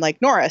long have been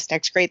like, Norris,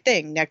 next great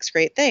thing.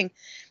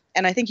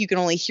 And I think you can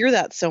only hear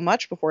that so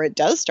much before it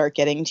does start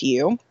getting to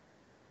you,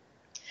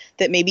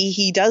 that maybe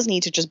he does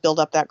need to just build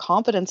up that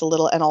confidence a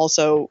little and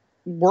also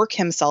work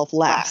himself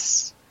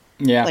less.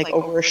 Yeah. Like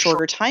over a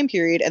shorter time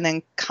period, and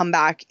then come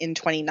back in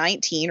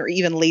 2019 or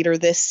even later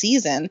this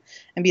season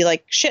and be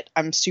like, shit,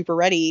 I'm super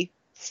ready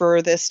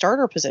for this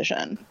starter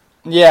position.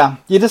 Yeah.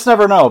 You just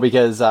never know,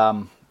 because,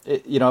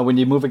 when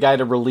you move a guy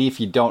to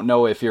relief, you don't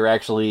know if you're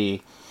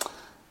actually,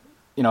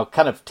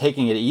 kind of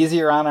taking it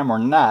easier on him or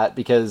not,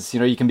 because,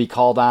 you can be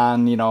called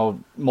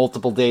on,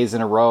 multiple days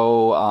in a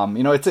row.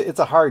 It's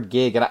a hard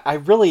gig. And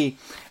and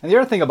the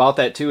other thing about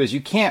that too, is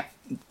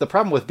the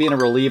problem with being a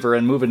reliever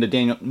and moving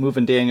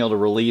Daniel to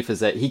relief is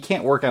that he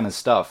can't work on his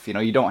stuff.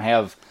 You don't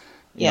have,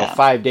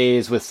 5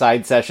 days with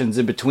side sessions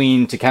in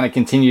between to kind of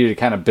continue to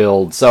kind of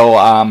build. So,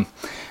 I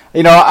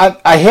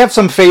have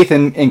some faith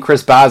in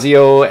Chris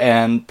Basio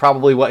and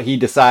probably what he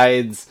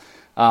decides.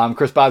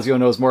 Chris Basio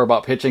knows more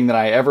about pitching than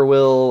I ever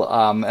will.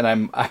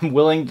 And I'm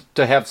willing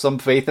to have some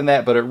faith in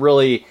that, but it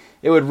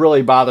would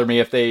really bother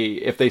me if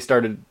they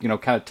started,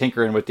 kind of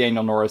tinkering with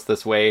Daniel Norris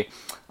this way.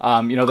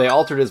 They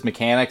altered his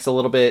mechanics a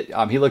little bit.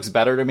 He looks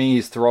better to me.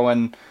 He's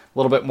throwing a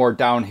little bit more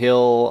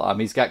downhill.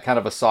 He's got kind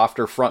of a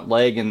softer front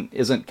leg and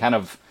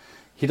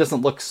he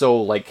doesn't look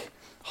so like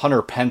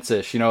Hunter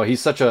Pence-ish. He's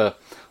such a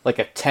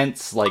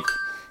tense,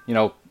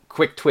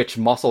 quick twitch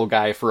muscle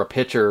guy for a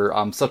pitcher.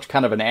 Such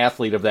kind of an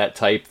athlete of that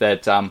type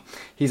that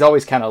he's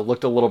always kind of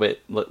looked a little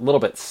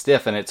bit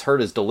stiff, and it's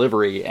hurt his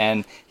delivery.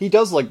 And he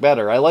does look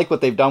better. I like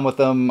what they've done with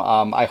him.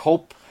 I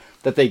hope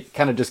that they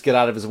kind of just get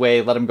out of his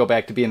way, let him go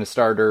back to being a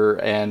starter,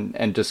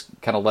 and just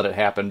kind of let it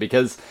happen.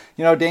 Because,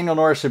 Daniel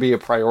Norris should be a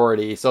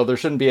priority, so there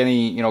shouldn't be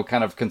any,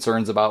 kind of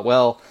concerns about,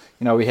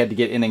 we had to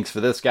get innings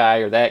for this guy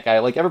or that guy.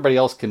 Like, everybody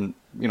else can,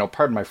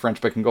 pardon my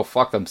French, but can go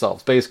fuck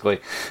themselves,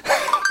 basically.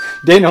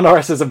 Daniel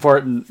Norris is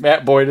important,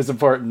 Matt Boyd is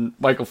important,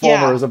 Michael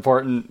Fulmer is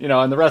important,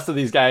 and the rest of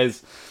these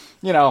guys,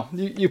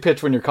 you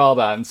pitch when you're called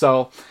on.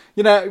 So,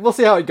 we'll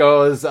see how it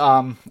goes.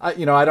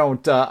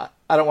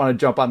 I don't want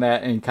to jump on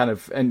that and kind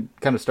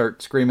of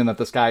start screaming that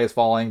the sky is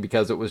falling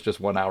because it was just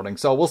one outing.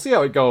 So we'll see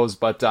how it goes.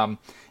 But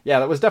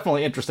that was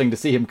definitely interesting to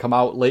see him come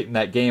out late in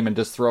that game and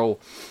just throw,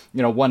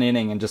 one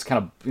inning and just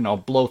kind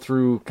of, blow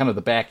through kind of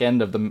the back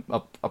end of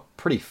a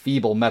pretty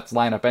feeble Mets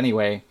lineup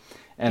anyway.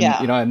 And,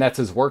 and that's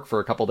his work for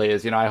a couple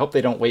days. I hope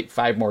they don't wait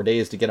 5 more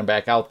days to get him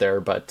back out there.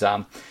 But,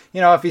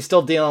 if he's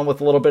still dealing with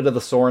a little bit of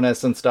the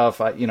soreness and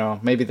stuff,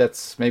 maybe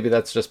that's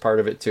just part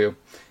of it too.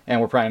 And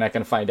we're probably not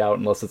going to find out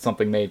unless it's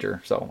something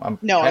major. So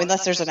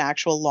unless there's an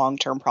actual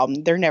long-term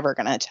problem, they're never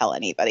going to tell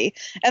anybody.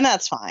 And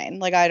that's fine.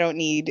 Like, I don't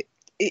need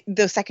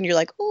the second you're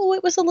like, oh,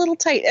 it was a little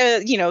tight,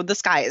 the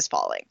sky is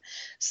falling.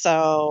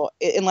 So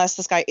unless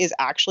the sky is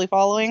actually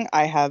falling,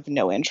 I have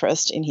no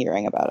interest in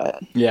hearing about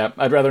it. Yeah,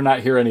 I'd rather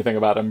not hear anything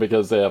about him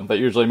because that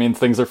usually means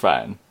things are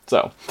fine.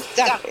 So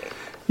exactly.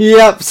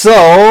 Yep.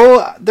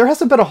 So there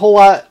hasn't been a whole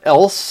lot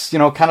else,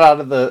 kind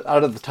of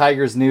out of the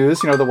Tigers news.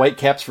 The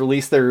Whitecaps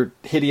released their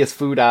hideous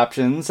food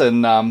options,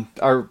 and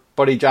our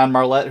buddy John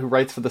Marlette, who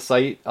writes for the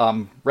site,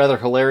 rather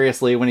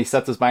hilariously when he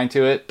sets his mind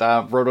to it,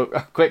 wrote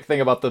a quick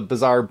thing about the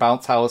bizarre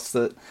bounce house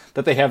that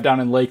they have down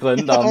in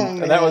Lakeland,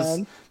 and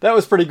that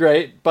was pretty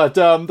great. But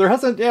there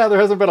hasn't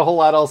been a whole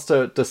lot else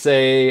to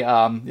say.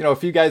 A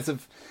few guys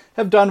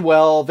have done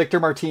well. Victor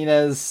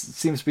Martinez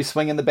seems to be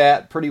swinging the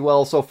bat pretty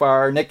well so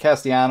far. Nick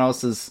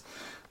Castellanos is,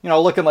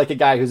 looking like a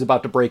guy who's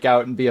about to break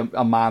out and be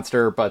a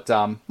monster. But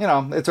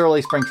it's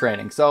early spring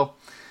training, so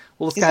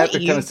we'll just have to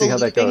kind of see how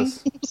that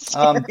goes.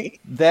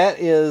 That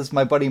is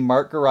my buddy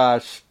Mark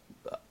Garage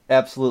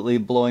absolutely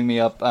blowing me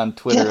up on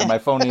Twitter, and my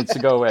phone needs to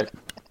go away.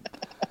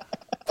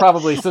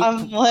 Probably. So,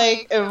 I'm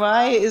like,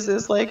 is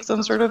this like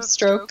some sort of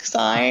stroke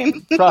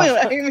sign?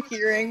 I'm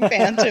hearing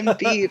phantom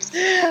beeps.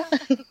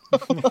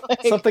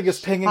 Like, something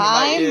is pinging in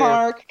my ear. Hi,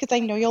 Mark, because I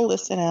know you'll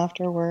listen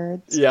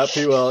afterwards. Yep,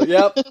 he will.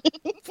 Yep.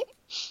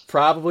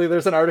 Probably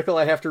there's an article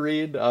I have to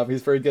read.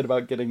 He's very good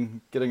about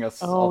getting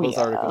us all those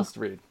articles to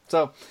read.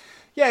 So,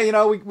 yeah,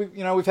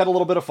 we've had a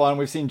little bit of fun.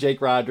 We've seen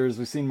Jake Rogers,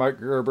 we've seen Mark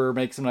Gerber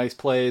make some nice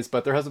plays,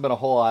 but there hasn't been a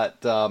whole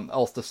lot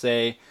else to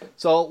say.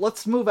 So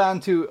let's move on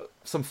to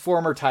some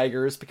former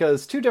Tigers,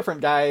 because two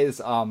different guys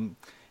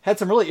had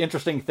some really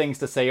interesting things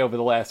to say over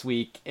the last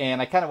week,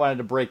 and I kind of wanted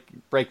to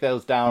break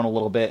those down a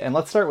little bit. And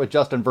let's start with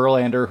Justin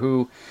Verlander,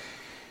 who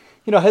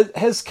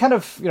has kind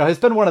of, has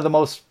been one of the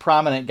most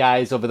prominent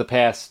guys over the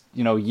past,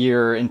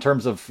 year in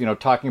terms of,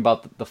 talking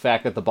about the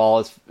fact that the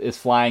ball is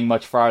flying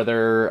much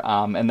farther,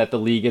 and that the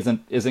league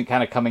isn't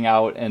kind of coming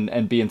out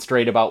and being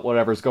straight about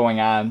whatever's going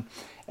on.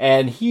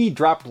 And he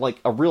dropped like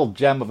a real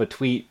gem of a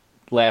tweet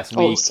last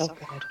week. So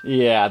good.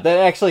 Yeah, that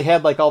actually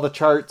had like all the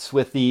charts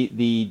with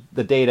the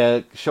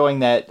data showing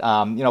that,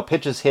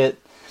 pitches hit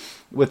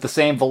with the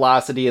same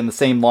velocity and the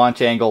same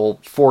launch angle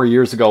 4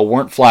 years ago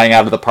weren't flying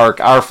out of the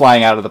park, are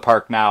flying out of the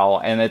park now.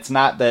 And it's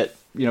not that,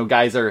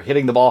 guys are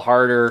hitting the ball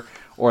harder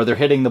or they're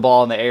hitting the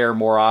ball in the air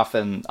more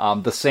often.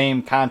 The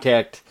same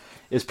contact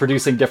is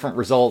producing different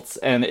results,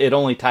 and it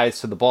only ties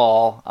to the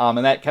ball.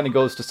 And that kind of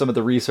goes to some of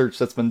the research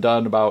that's been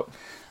done about,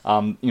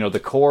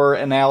 the core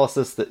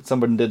analysis that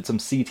someone did some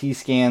CT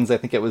scans. I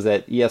think it was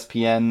at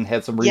ESPN,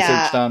 had some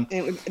research done.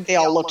 They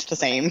all looked the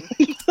same.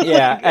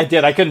 Yeah, I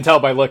did. I couldn't tell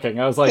by looking.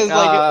 I was like,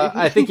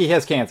 I think he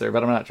has cancer,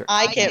 but I'm not sure.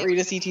 I can't read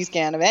a CT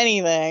scan of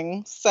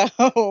anything.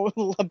 So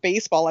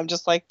baseball, I'm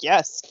just like,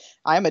 yes,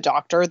 I'm a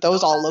doctor.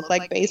 Those all look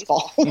like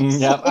baseball.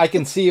 Yeah, I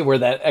can see where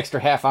that extra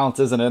half ounce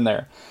isn't in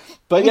there.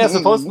 But yeah,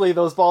 supposedly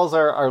those balls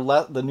are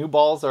the new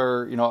balls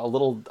are, a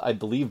little, I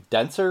believe,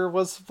 denser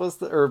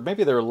or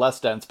maybe they're less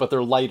dense, but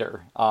they're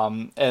lighter.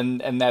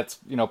 And that's,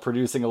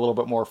 producing a little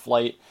bit more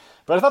flight.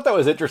 But I thought that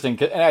was interesting.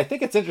 And I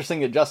think it's interesting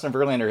that Justin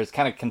Verlander has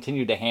kind of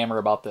continued to hammer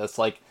about this.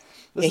 Like,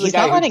 he's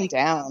not letting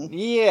down.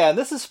 Yeah,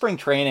 this is spring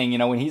training,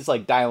 when he's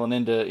like dialing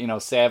into,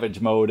 savage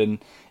mode and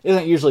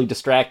isn't usually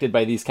distracted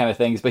by these kind of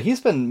things. But he's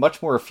been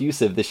much more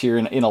effusive this year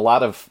in a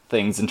lot of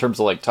things in terms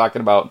of like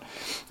talking about,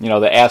 the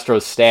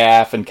Astros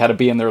staff and kind of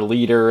being their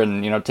leader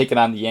and, taking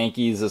on the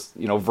Yankees as,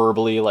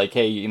 verbally like,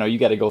 hey, you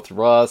got to go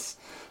through us.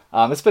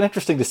 It's been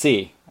interesting to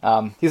see.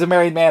 He's a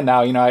married man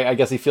now, I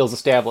guess he feels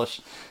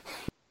established.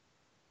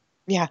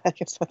 Yeah, I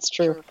guess that's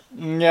true.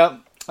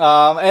 Yep.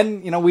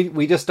 And,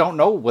 we just don't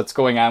know what's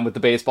going on with the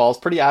baseballs.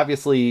 Pretty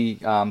obviously,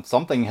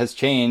 something has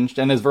changed.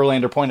 And as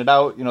Verlander pointed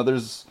out,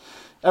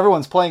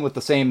 everyone's playing with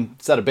the same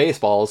set of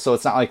baseballs, so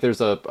it's not like there's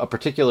a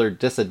particular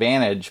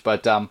disadvantage.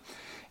 But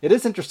it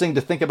is interesting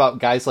to think about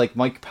guys like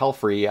Mike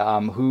Pelfrey,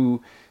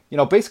 who,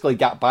 basically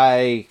got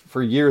by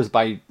for years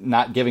by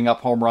not giving up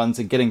home runs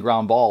and getting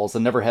ground balls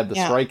and never had the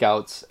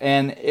strikeouts.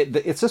 And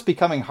it's just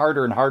becoming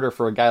harder and harder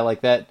for a guy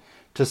like that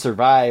to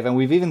survive. And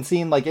we've even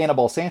seen like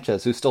Anibal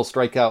Sanchez, who still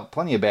strike out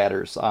plenty of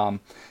batters,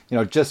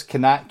 just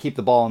cannot keep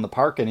the ball in the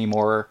park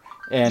anymore.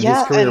 And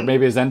his career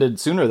maybe has ended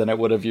sooner than it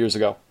would have years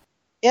ago.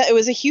 Yeah, it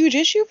was a huge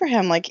issue for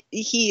him. Like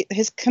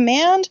his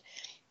command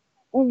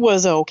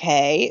was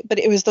okay, but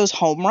it was those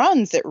home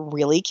runs that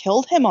really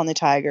killed him on the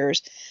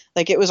Tigers.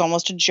 Like it was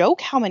almost a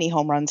joke how many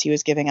home runs he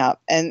was giving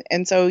up.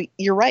 And so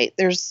you're right.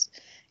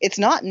 It's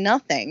not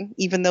nothing,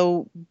 even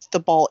though the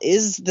ball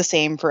is the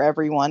same for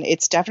everyone.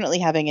 It's definitely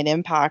having an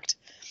impact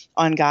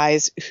on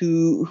guys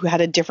who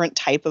had a different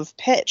type of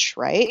pitch,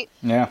 right?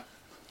 Yeah.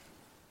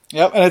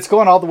 Yep, and it's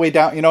going all the way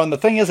down, and the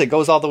thing is, it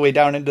goes all the way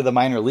down into the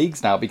minor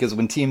leagues now, because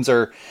when teams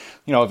are,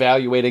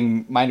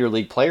 evaluating minor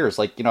league players,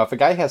 like, if a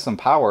guy has some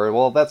power,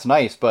 well, that's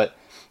nice, but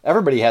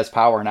everybody has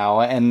power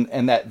now,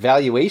 and that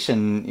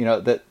valuation,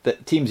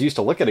 that teams used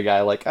to look at a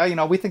guy like,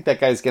 we think that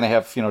guy's going to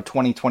have,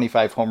 20,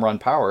 25 home run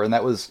power, and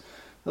that was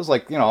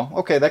like,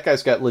 okay, that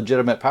guy's got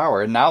legitimate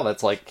power. And now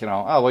that's like,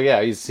 oh, well,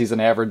 yeah, he's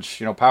an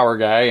average, power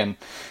guy. And,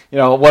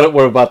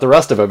 what about the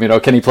rest of him?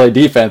 Can he play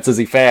defense? Is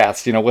he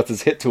fast? What's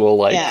his hit tool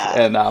like? Yeah.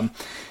 And,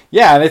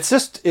 and it's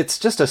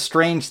just a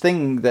strange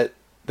thing that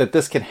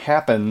this can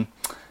happen,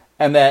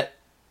 and that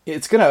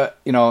it's going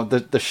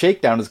to, the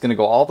shakedown is going to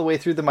go all the way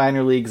through the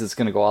minor leagues. It's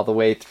going to go all the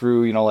way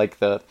through, like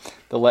the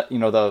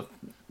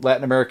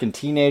Latin American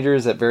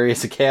teenagers at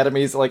various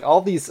academies. Like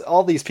all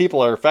these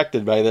people are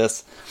affected by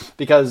this,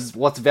 because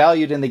what's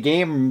valued in the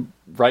game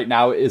right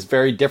now is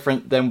very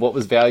different than what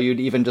was valued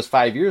even just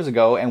 5 years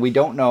ago. And we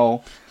don't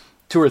know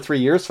 2 or 3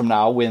 years from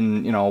now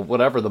when,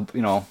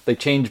 they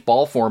change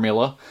ball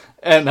formula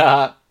and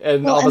all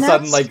of a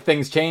sudden like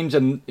things change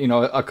and,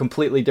 a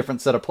completely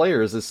different set of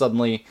players is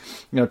suddenly,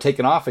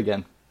 taken off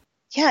again.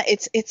 Yeah,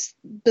 it's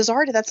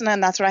bizarre. That's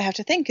what I have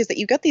to think, is that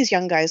you've got these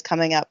young guys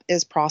coming up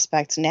as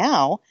prospects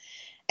now.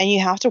 And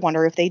you have to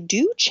wonder if they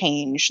do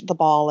change the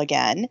ball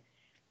again,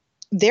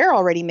 they're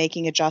already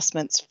making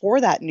adjustments for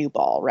that new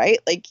ball, right?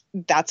 Like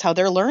that's how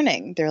they're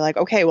learning. They're like,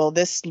 okay, well,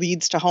 this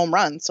leads to home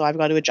runs, so I've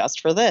got to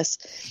adjust for this.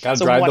 Got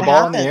to drive the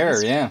ball in the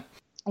air, yeah.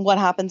 What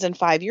happens in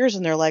 5 years?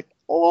 And they're like,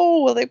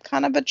 oh, well, they've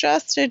kind of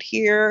adjusted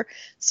here,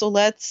 so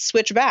let's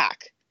switch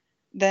back.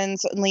 Then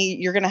suddenly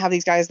you're going to have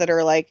these guys that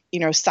are like,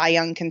 Cy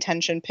Young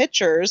contention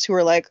pitchers who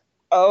are like,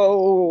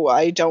 oh,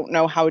 I don't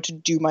know how to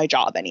do my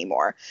job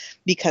anymore.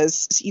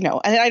 Because, and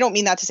I don't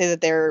mean that to say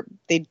that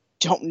they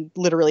don't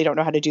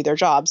know how to do their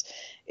jobs.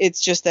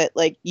 It's just that,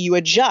 like, you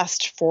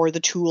adjust for the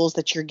tools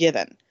that you're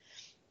given.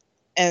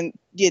 And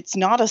it's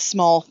not a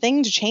small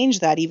thing to change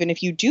that, even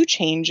if you do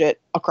change it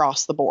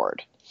across the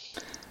board.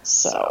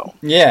 So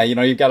yeah,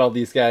 you've got all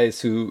these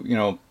guys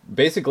who,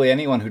 basically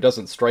anyone who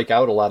doesn't strike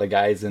out a lot of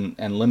guys and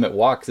limit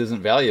walks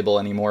isn't valuable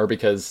anymore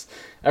because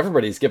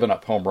everybody's given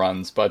up home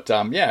runs. But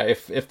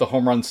if the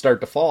home runs start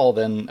to fall,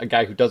 then a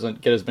guy who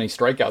doesn't get as many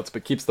strikeouts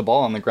but keeps the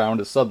ball on the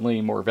ground is suddenly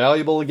more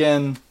valuable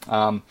again.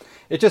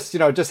 It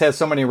just has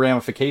so many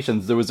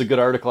ramifications. There was a good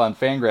article on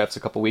Fangraphs a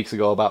couple weeks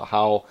ago about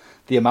how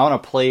the amount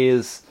of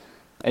plays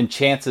and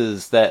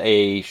chances that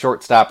a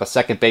shortstop, a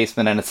second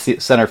baseman, and a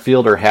center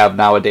fielder have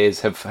nowadays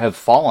have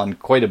fallen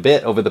quite a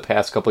bit over the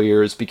past couple of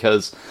years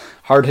because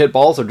hard hit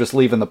balls are just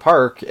leaving the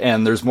park,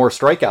 and there's more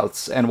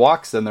strikeouts and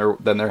walks than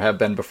there have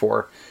been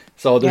before.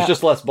 So there's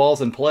just less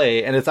balls in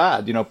play, and it's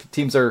odd.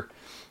 Teams are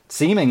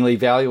seemingly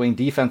valuing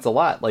defense a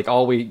lot. Like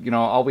all we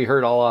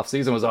heard all off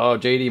season was, oh,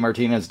 JD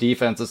Martinez's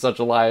defense is such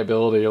a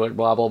liability, like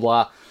blah blah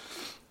blah.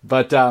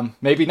 But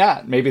maybe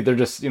not. Maybe they're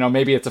just,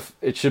 maybe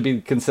it should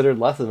be considered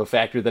less of a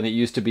factor than it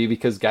used to be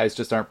because guys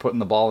just aren't putting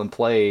the ball in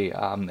play.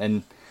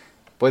 And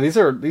boy, these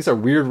are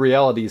weird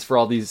realities for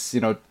all these,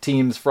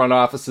 teams, front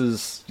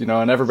offices,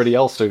 and everybody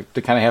else to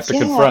kind of have to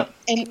confront.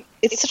 And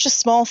it's such a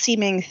small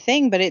seeming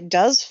thing, but it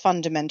does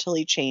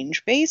fundamentally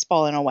change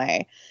baseball in a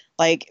way.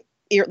 Like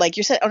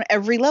you said, on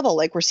every level,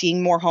 like we're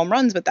seeing more home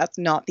runs, but that's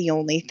not the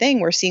only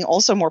thing. We're seeing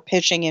also more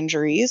pitching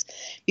injuries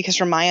because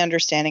from my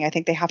understanding, I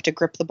think they have to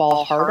grip the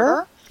ball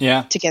harder.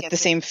 Yeah. To get the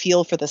same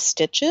feel for the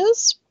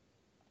stitches.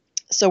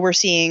 So we're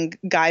seeing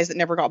guys that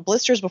never got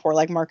blisters before,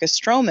 like Marcus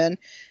Stroman,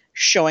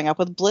 showing up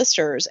with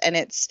blisters. And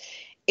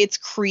it's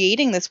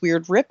creating this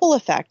weird ripple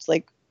effect,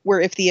 like where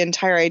if the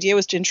entire idea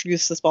was to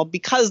introduce this ball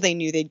because they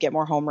knew they'd get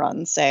more home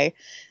runs, say,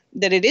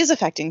 that it is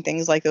affecting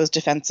things like those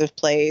defensive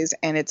plays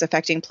and it's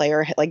affecting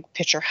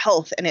pitcher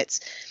health. And it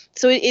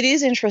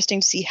is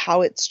interesting to see how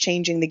it's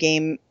changing the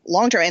game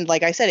long term. And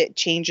like I said, it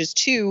changes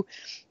too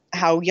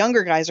how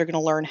younger guys are going to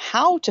learn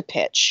how to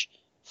pitch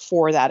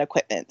for that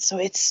equipment. So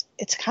it's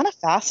kind of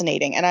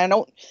fascinating. And I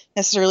don't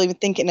necessarily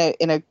think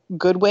in a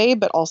good way,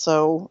 but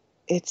also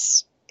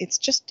it's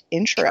just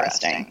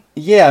interesting.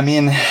 Yeah. I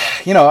mean,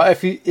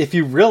 if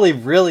you really,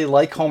 really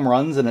like home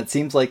runs, and it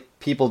seems like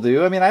people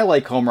do, I mean, I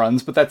like home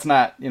runs, but that's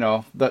not,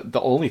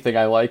 the only thing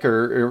I like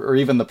or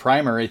even the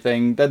primary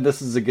thing, then this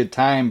is a good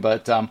time.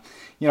 But,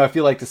 if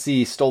you like to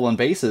see stolen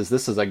bases,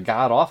 this is a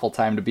god-awful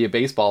time to be a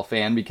baseball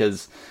fan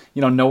because,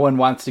 no one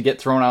wants to get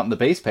thrown out in the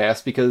base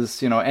pass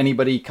because,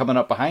 anybody coming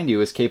up behind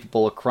you is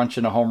capable of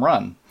crunching a home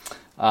run.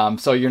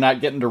 So you're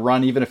not getting to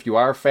run even if you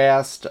are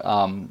fast.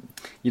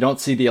 You don't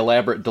see the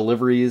elaborate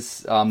deliveries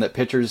that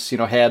pitchers,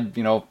 had,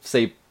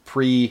 say,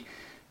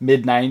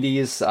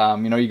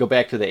 mid-90s. You go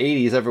back to the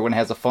 80s, everyone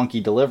has a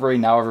funky delivery.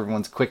 Now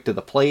everyone's quick to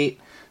the plate.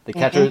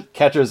 The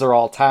catchers are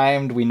all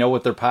timed. We know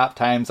what their pop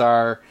times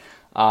are.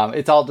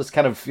 It's all just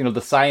kind of,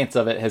 the science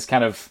of it has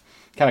kind of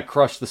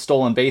crushed the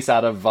stolen base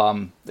out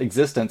of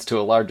existence to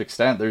a large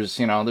extent.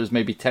 There's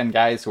maybe 10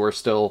 guys who are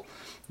still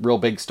real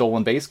big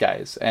stolen base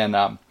guys.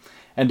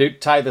 And to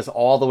tie this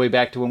all the way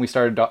back to when we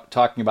started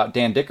talking about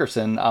Dan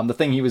Dickerson, the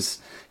thing he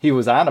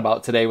was on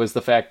about today was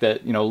the fact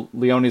that,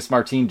 Leonys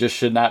Martin just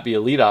should not be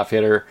a leadoff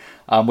hitter,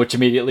 which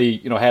immediately,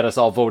 had us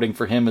all voting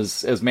for him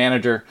as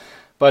manager.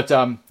 But,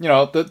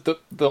 the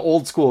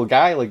old school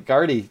guy like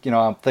Gardy,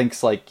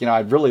 thinks like,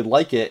 I'd really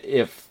like it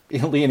if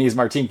Leonys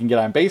Martin can get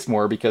on base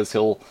more because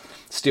he'll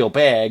steal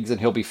bags and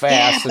he'll be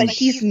fast. Yeah, but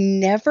he's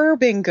never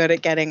been good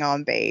at getting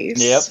on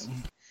base. Yep.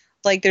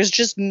 Like, there's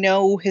just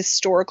no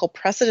historical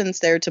precedence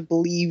there to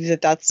believe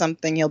that that's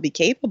something he'll be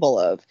capable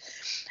of.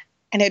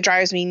 And it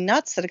drives me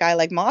nuts that a guy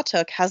like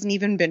Matuk hasn't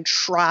even been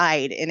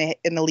tried in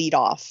the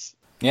leadoff.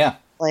 Yeah.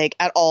 Like,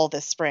 at all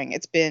this spring.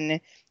 It's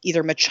been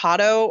either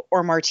Machado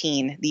or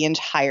Martin the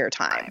entire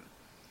time.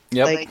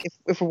 Yep. Like,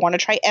 if we want to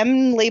try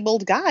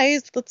M-labeled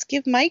guys, let's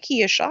give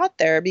Mikey a shot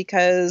there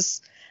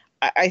because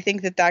I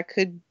think that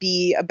could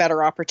be a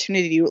better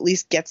opportunity to at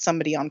least get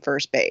somebody on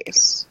first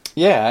base.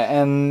 Yeah,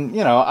 and,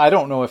 I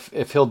don't know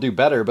if he'll do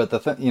better, but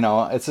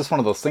it's just one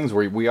of those things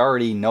where we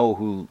already know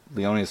who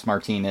Leonys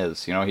Martin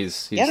is.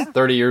 He's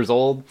 30 years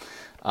old.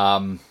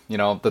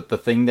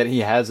 The thing that he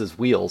has is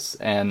wheels.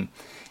 And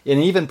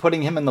even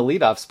putting him in the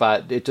leadoff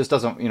spot, it just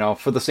doesn't,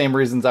 for the same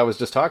reasons I was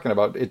just talking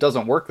about, it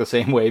doesn't work the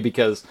same way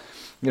because,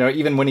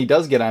 even when he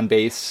does get on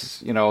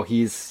base,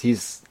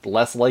 he's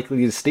less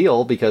likely to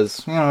steal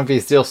because, if he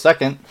steals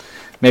second,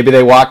 maybe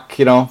they walk,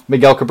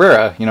 Miguel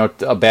Cabrera,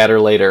 a batter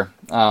later.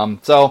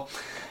 So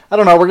I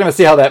don't know. We're going to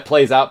see how that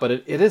plays out, but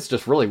it is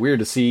just really weird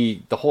to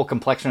see the whole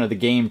complexion of the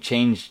game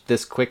change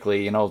this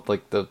quickly.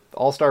 Like the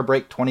All-Star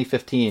break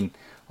 2015,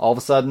 all of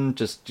a sudden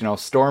just,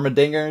 storm of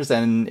dingers,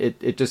 and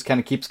it just kind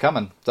of keeps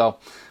coming. So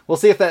we'll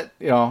see if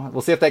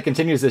that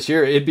continues this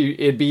year. It'd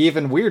be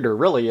even weirder,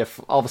 really, if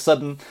all of a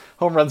sudden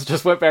home runs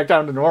just went back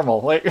down to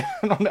normal. Like,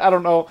 I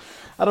don't know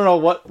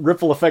what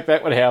ripple effect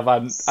that would have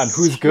on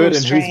who's good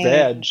and who's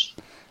bad.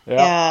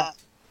 Yeah.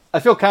 I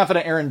feel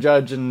confident Aaron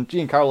Judge and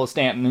Giancarlo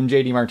Stanton and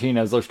JD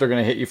Martinez are still going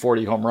to hit you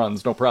 40 home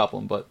runs, no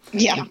problem. But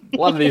yeah, a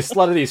lot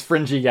of these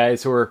fringy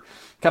guys who are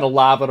kind of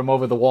lobbing them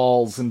over the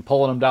walls and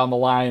pulling them down the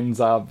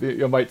lines,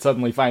 you might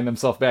suddenly find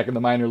themselves back in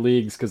the minor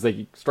leagues because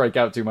they strike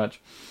out too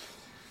much.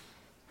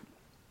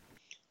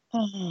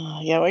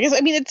 Yeah, well,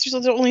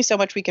 there's only so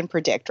much we can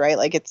predict, right?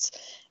 Like,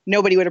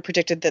 nobody would have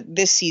predicted that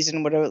last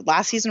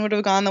season would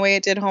have gone the way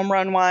it did home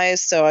run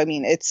wise. So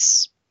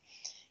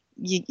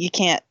you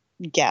can't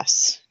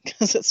guess,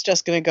 because it's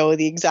just going to go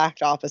the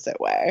exact opposite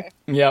way.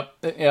 Yep,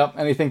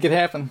 anything could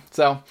happen.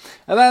 So,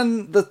 and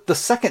then the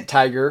second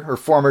Tiger, or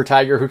former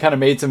Tiger, who kind of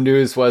made some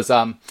news was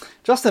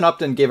Justin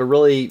Upton gave a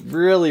really,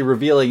 really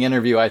revealing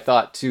interview, I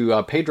thought,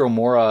 to Pedro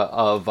Mora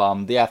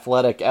of The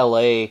Athletic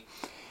LA.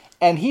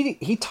 And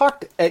he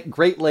talked at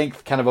great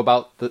length kind of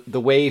about the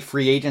way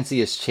free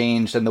agency has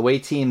changed and the way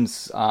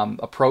teams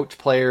approach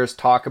players,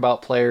 talk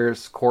about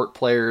players, court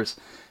players,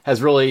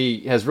 has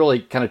really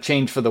kind of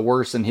changed for the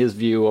worse in his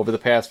view over the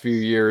past few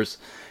years.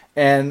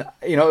 And,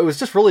 it was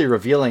just really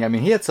revealing. I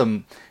mean, he had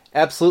some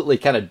absolutely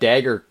kind of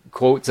dagger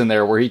quotes in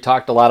there where he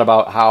talked a lot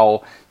about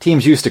how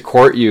teams used to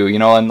court you,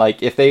 and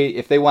like if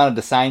they wanted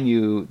to sign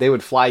you, they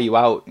would fly you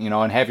out,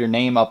 and have your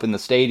name up in the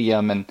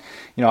stadium and,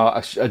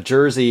 a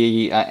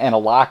jersey and a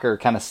locker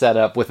kind of set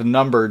up with a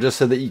number just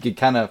so that you could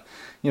kind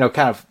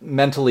of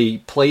mentally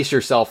place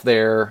yourself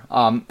there.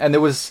 And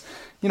there was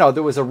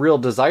a real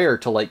desire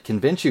to like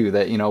convince you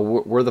that,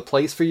 we're the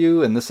place for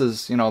you. And this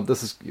is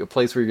a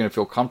place where you're going to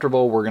feel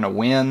comfortable. We're going to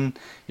win.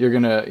 You're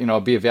going to,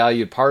 be a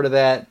valued part of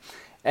that.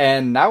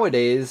 And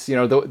nowadays,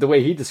 the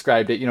way he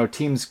described it,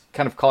 teams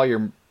kind of call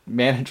your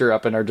manager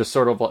up and are just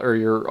sort of, or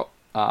your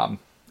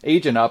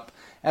agent up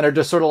and are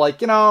just sort of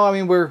like,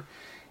 we're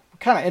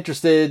kind of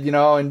interested,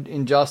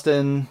 in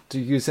Justin, to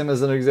use him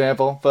as an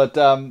example. But,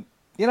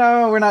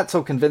 we're not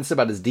so convinced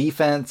about his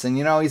defense, and,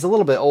 he's a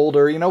little bit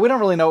older. We don't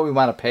really know what we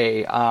want to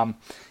pay.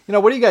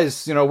 What do you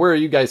guys, where are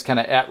you guys kind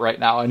of at right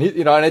now? And,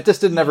 and it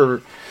just didn't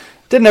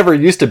ever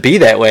used to be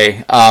that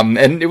way.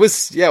 And it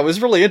was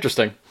really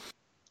interesting.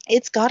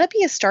 It's got to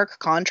be a stark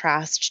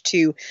contrast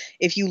to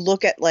if you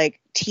look at like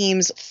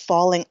teams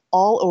falling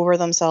all over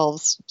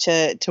themselves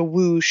to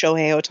woo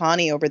Shohei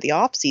Ohtani over the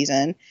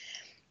offseason,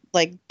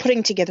 like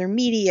putting together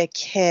media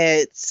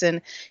kits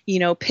and,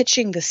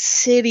 pitching the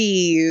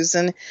cities.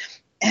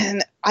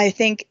 And I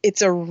think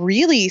it's a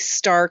really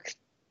stark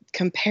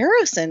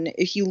comparison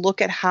if you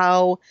look at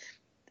how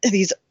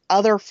these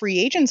other free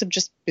agents have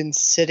just been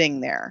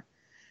sitting there.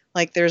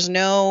 Like, there's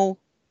no,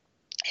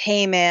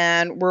 hey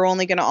man, we're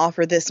only going to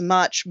offer this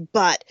much,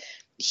 but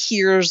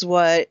here's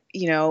what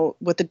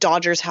the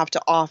Dodgers have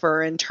to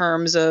offer in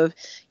terms of,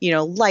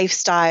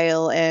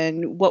 lifestyle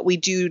and what we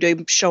do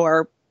to show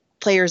our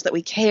players that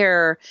we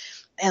care,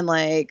 and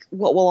like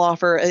what we'll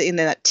offer in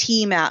that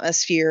team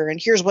atmosphere. And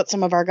here's what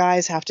some of our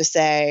guys have to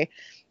say.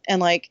 And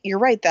like, you're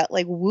right, that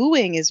like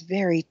wooing is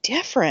very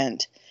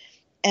different.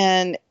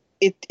 And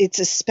it's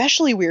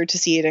especially weird to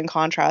see it in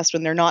contrast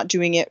when they're not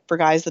doing it for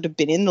guys that have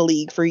been in the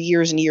league for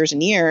years and years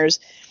and years,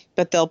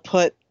 but they'll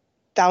put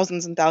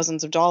thousands and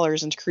thousands of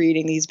dollars into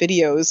creating these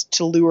videos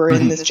to lure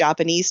in this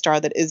Japanese star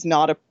that is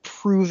not a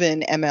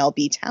proven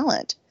MLB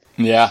talent.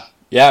 Yeah.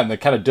 Yeah. And the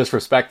kind of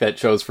disrespect that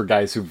shows for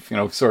guys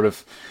who've, sort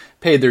of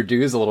paid their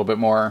dues a little bit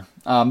more.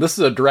 This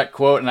is a direct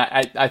quote, and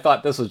I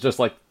thought this was just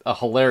like a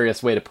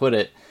hilarious way to put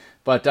it.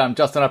 But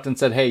Justin Upton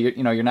said, hey,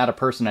 you're not a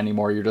person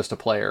anymore. You're just a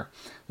player.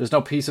 There's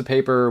no piece of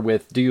paper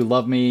with "Do you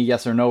love me?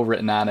 Yes or no"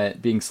 written on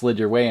it being slid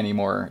your way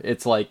anymore.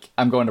 It's like,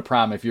 I'm going to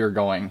prom if you're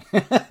going,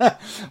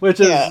 which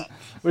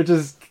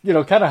is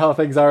kind of how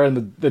things are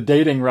in the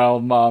dating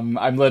realm.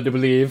 I'm led to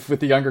believe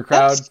with the younger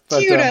crowd. That's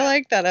cute. I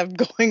like that. I'm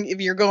going.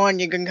 If you're going,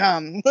 you can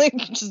come. Like,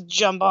 just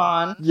jump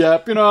on.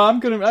 Yep.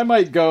 I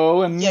might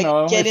go, and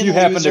get if you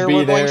happen to be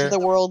we're there, going to the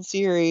World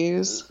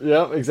Series.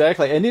 Yep,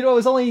 exactly. And it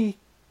was only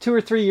 2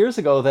 or 3 years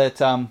ago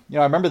that I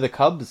remember the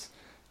Cubs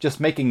just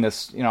making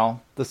this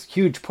this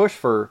huge push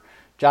for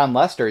John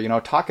Lester,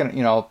 talking,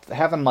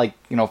 having like,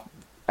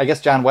 I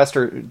guess John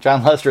Lester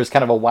is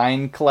kind of a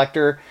wine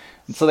collector,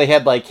 and so they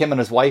had like him and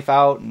his wife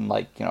out and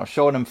like,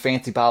 showing him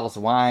fancy bottles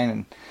of wine,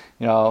 and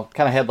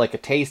kind of had like a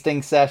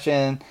tasting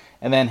session,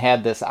 and then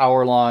had this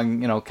hour-long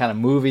kind of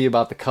movie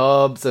about the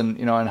Cubs and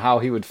and how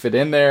he would fit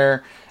in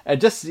there. And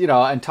just,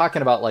 and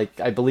talking about, like,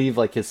 I believe,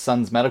 like, his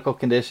son's medical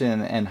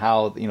condition and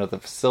how, the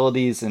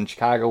facilities in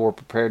Chicago were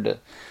prepared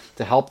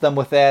to help them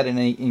with that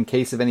in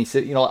case of any,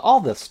 all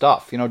this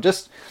stuff,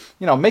 just,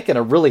 making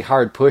a really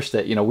hard push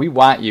that, we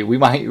want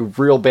you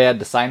real bad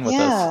to sign with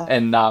us.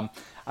 And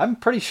I'm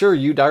pretty sure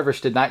Yu Darvish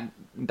did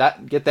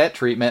not get that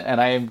treatment, and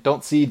I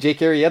don't see Jake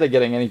Arrieta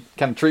getting any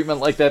kind of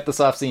treatment like that this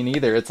offseason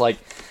either. It's like,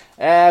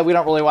 we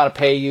don't really want to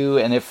pay you,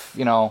 and if,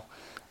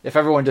 if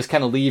everyone just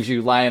kind of leaves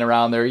you lying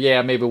around there,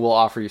 yeah, maybe we'll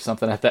offer you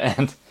something at the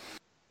end.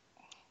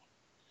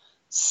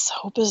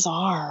 So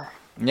bizarre.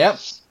 Yep.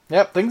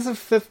 Things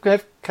have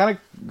kind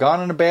of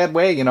gone in a bad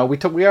way. You know,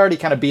 we already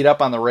kind of beat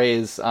up on the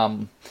Rays,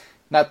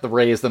 not the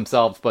Rays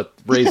themselves, but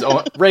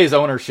Rays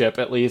ownership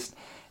at least.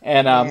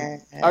 And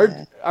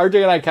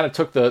RJ and I kind of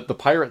took the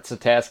Pirates to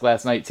task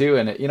last night too.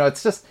 And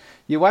it's just,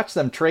 you watch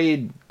them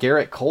trade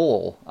Garrett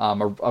Cole,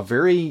 a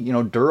very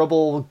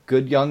durable,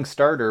 good young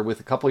starter with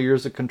a couple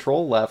years of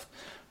control left,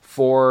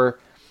 for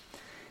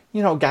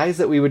guys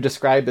that we would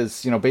describe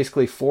as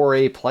basically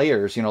 4A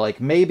players.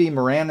 Like maybe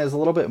Moran is a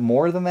little bit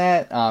more than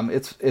that.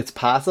 It's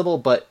possible,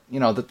 but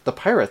the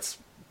Pirates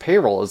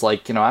payroll is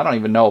like, I don't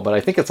even know, but I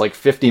think it's like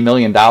 $50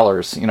 million,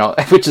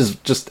 which is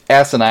just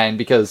asinine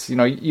because,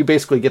 you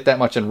basically get that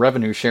much in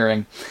revenue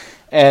sharing.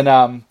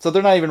 And so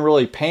they're not even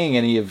really paying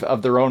any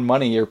of their own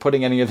money or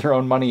putting any of their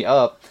own money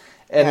up.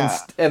 And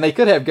and they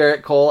could have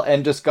Garrett Cole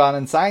and just gone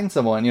and signed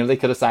someone. They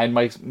could have signed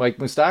Mike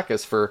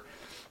Moustakas for,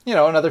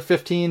 another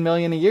 $15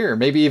 million a year,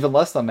 maybe even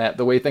less than that,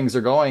 the way things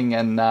are going.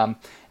 And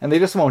they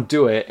just won't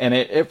do it. And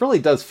it really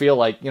does feel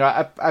like,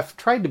 I've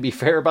tried to be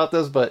fair about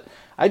this, but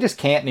I just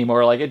can't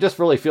anymore. Like, it just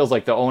really feels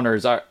like the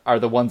owners are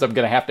the ones I'm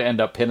going to have to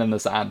end up pinning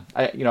this on.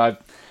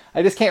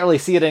 I just can't really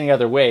see it any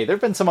other way.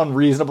 There've been some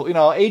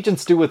unreasonable,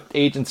 agents do what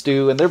agents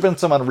do, and there've been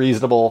some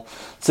unreasonable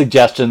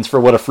suggestions for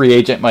what a free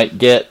agent might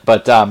get.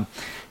 But,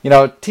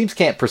 teams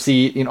can't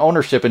proceed,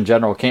 ownership in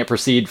general can't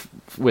proceed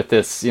with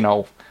this,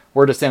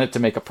 we're just in it to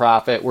make a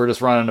profit. We're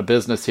just running a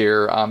business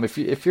here.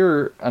 If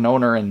you're an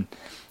owner and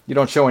you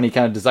don't show any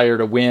kind of desire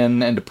to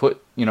win and to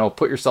put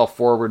yourself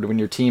forward when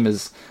your team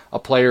is a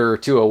player or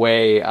two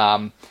away,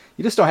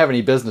 you just don't have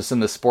any business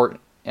in this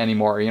sport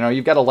anymore.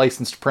 You've got a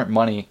license to print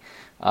money,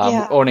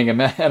 owning an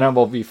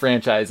MLB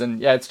franchise.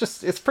 And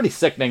it's pretty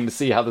sickening to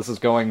see how this is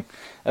going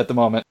at the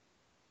moment.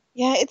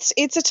 Yeah,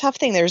 it's a tough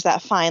thing. There's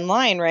that fine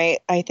line,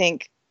 right? I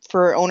think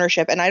for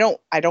ownership, and I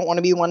don't want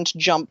to be one to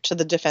jump to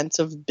the defense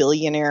of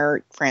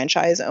billionaire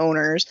franchise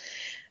owners,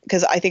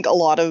 because I think a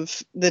lot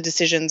of the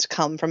decisions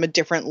come from a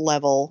different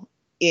level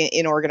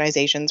in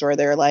organizations where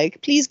they're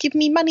like, please give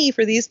me money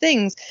for these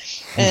things.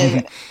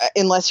 And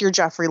unless you're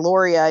Jeffrey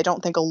Loria, I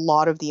don't think a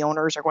lot of the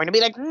owners are going to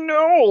be like,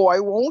 no, I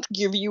won't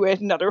give you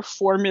another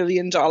 $4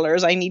 million.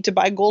 I need to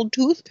buy gold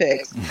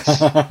toothpicks.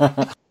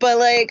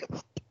 But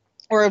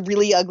or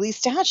really ugly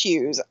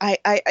statues.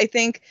 I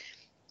think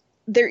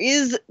there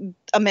is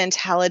a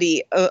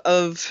mentality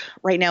of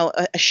right now,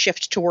 a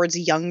shift towards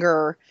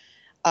younger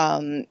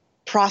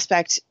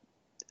prospect,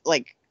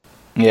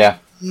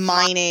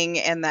 mining,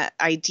 and that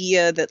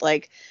idea that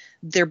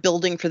they're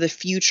building for the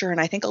future.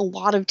 And I think a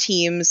lot of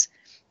teams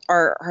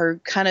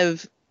are kind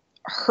of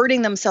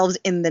hurting themselves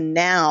in the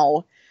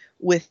now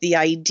with the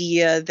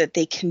idea that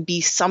they can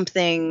be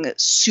something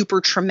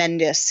super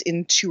tremendous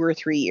in 2 or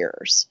 3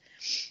 years.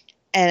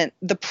 And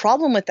the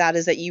problem with that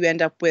is that you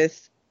end up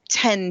with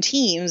 10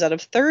 teams out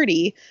of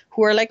 30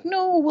 who are like,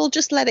 no, we'll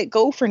just let it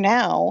go for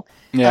now,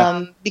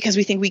 because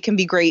we think we can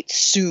be great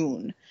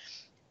soon.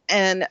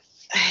 And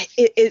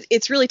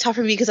it's really tough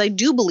for me, because I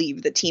do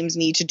believe that teams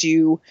need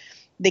to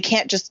they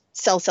can't just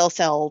sell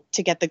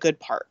to get the good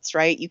parts,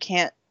 right? You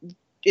can't,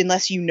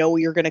 unless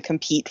you're going to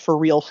compete for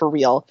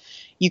real,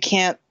 you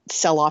can't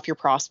sell off your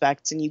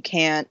prospects, and you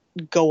can't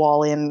go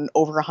all in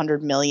over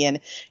 $100 million.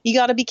 You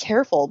got to be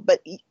careful,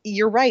 but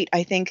you're right.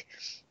 I think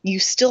you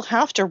still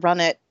have to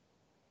run it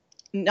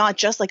not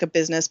just like a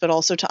business, but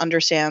also to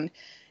understand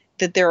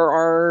that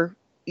you're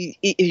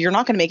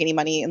not going to make any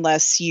money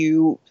unless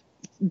you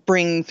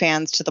bring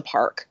fans to the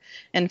park,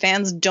 and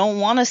fans don't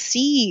want to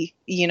see,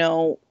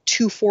 2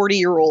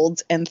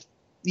 40-year-olds and,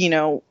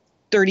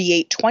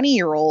 38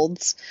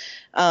 20-year-olds,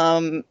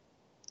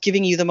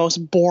 giving you the most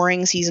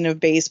boring season of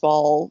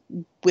baseball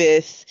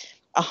with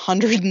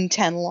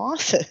 110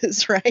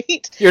 losses,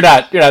 right? You're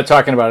not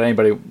talking about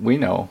anybody we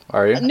know,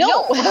 are you?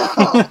 No.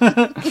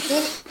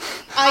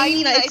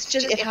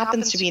 It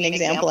happens to be an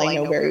example I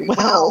know very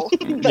well.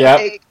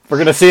 Yeah, we're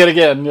gonna see it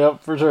again.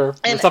 Yep, for sure.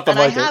 I've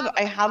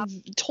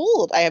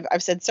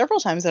said several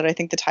times that I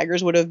think the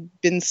Tigers would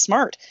have been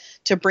smart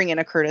to bring in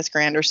a Curtis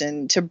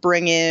Granderson, to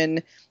bring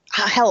in.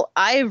 Hell,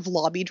 I've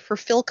lobbied for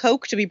Phil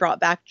Koch to be brought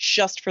back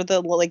just for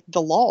the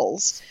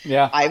lulz.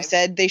 Yeah. I've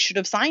said they should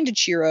have signed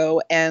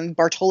Ichiro and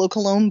Bartolo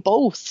Colon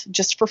both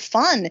just for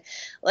fun.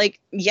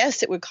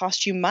 Yes, it would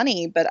cost you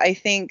money, but I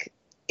think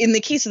in the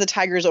case of the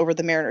Tigers over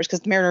the Mariners,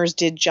 because the Mariners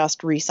did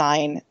just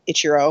re-sign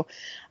Ichiro,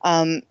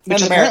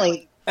 which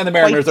apparently and the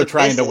Mariners are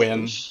trying to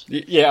win.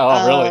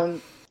 Yeah,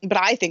 really. But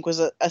I think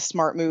was a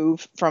smart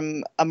move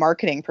from a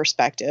marketing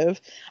perspective.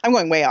 I'm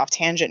going way off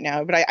tangent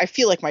now, but I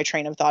feel like my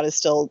train of thought is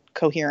still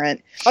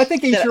coherent. I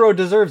think Ichiro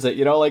deserves it.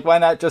 Why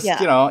not just,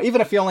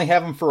 even if you only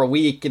have him for a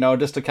week,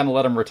 just to kind of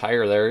let him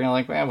retire there.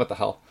 Man, what the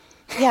hell?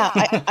 Yeah,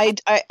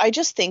 I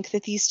just think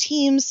that these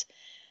teams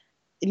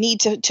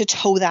need to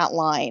toe that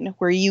line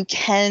where you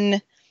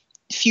can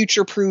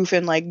future-proof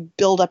and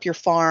build up your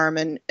farm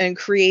and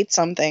create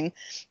something,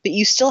 but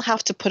you still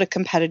have to put a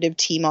competitive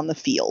team on the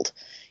field.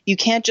 You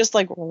can't just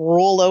like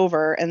roll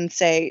over and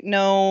say,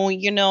 no,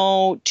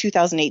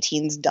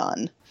 2018's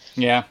done.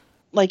 Yeah.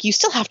 Like, you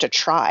still have to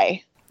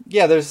try.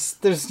 Yeah, there's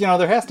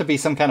there has to be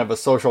some kind of a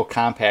social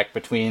compact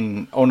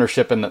between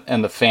ownership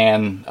and the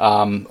fan,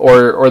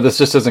 or this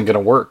just isn't going to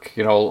work,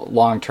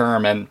 long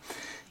term. And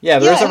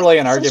there isn't really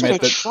an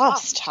argument that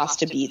trust has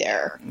to be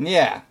there.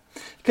 Yeah,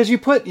 because you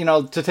put,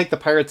 to take the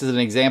Pirates as an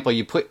example,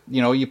 you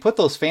put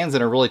those fans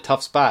in a really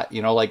tough spot.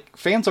 Like,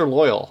 fans are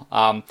loyal,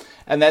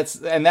 and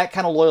that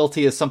kind of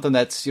loyalty is something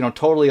that's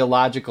totally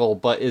illogical,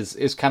 but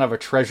is kind of a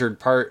treasured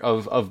part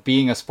of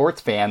being a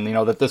sports fan.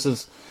 That this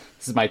is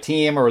my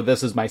team, or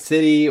this is my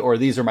city, or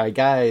these are my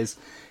guys.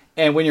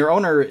 And when your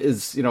owner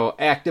is,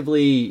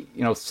 actively,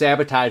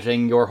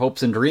 sabotaging your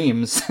hopes and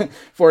dreams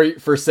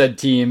for said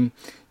team,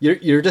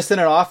 you're just in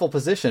an awful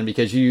position,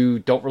 because you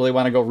don't really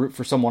want to go root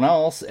for someone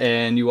else,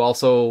 and you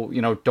also,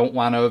 don't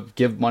want to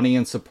give money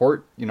and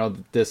support,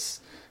 this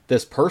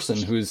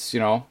person who's,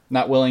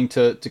 not willing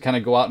to kind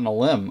of go out on a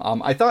limb.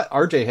 I thought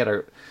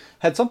RJ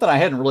had something I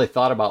hadn't really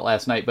thought about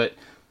last night, but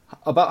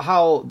about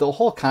how the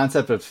whole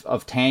concept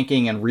of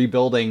tanking and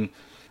rebuilding,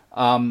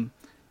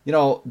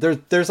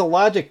 there's a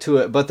logic to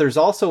it, but there's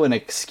also an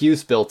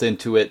excuse built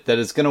into it that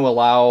is going to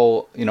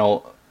allow,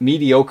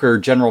 mediocre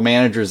general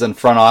managers and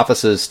front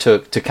offices to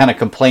kind of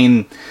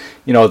complain,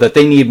 that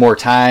they need more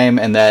time,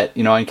 and that,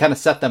 and kind of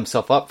set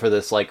themselves up for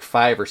this like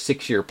 5 or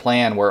 6 year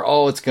plan where,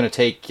 it's going to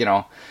take,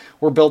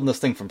 we're building this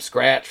thing from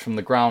scratch, from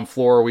the ground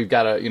floor. We've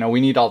got to,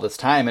 we need all this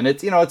time. And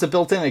it's, it's a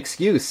built-in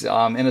excuse, in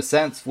a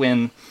sense,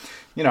 when,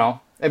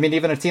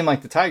 even a team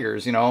like the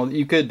Tigers,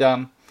 you could,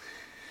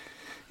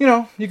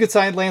 you could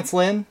sign Lance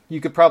Lynn. You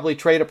could probably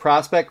trade a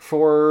prospect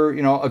for,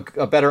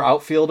 a better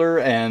outfielder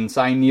and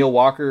sign Neil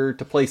Walker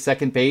to play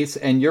second base.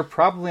 And you're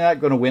probably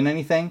not going to win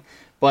anything,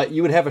 but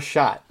you would have a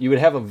shot. You would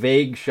have a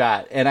vague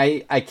shot. And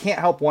I can't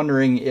help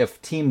wondering if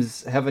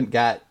teams haven't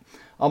got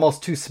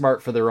almost too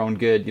smart for their own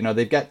good.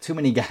 They've got too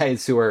many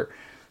guys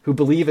who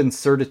believe in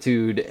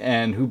certitude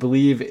and who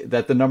believe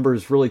that the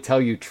numbers really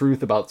tell you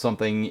truth about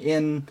something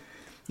in,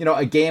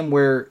 a game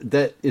where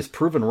that is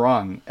proven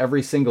wrong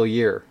every single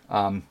year.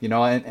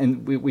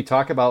 And we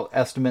talk about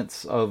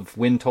estimates of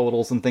win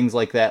totals and things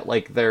like that,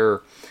 like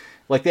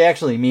they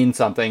actually mean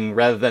something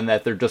rather than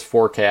that they're just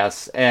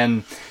forecasts.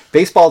 And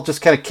baseball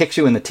just kind of kicks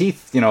you in the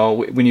teeth,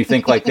 when you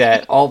think like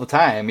that all the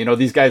time.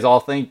 These guys all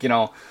think,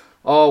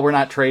 we're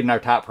not trading our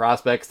top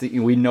prospects.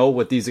 We know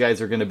what these guys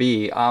are going to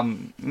be.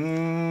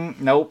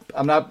 Nope,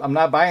 I'm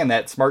not buying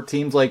that. Smart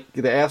teams like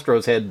the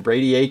Astros had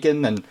Brady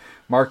Aiken and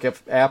Mark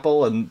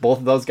Apple, and both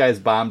of those guys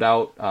bombed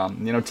out.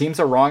 Teams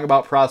are wrong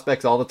about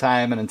prospects all the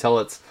time, and until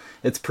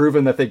it's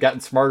proven that they've gotten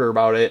smarter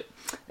about it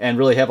and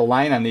really have a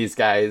line on these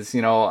guys,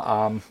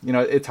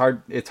 it's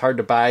hard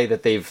to buy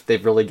that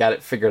they've really got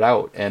it figured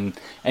out and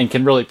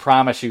can really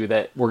promise you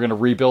that we're going to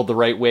rebuild the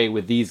right way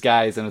with these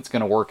guys and it's going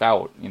to work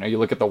out. You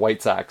look at the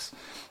White Sox.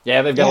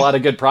 Yeah, they've got a lot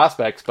of good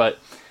prospects, but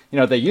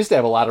they used to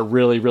have a lot of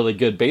really, really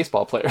good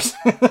baseball players.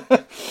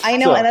 I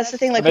know, and that's the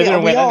thing. Like,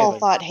 we all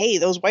thought, hey,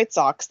 those White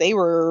Sox, they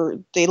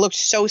looked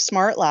so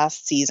smart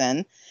last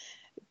season,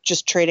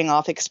 just trading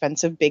off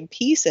expensive big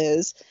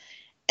pieces.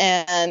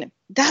 And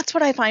that's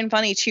what I find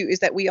funny too, is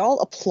that we all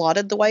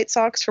applauded the White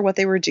Sox for what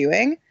they were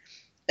doing.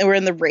 And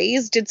when the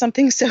Rays did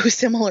something so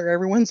similar,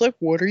 everyone's like,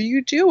 what are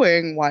you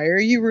doing? Why are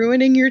you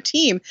ruining your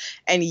team?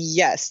 And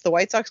yes, the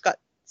White Sox got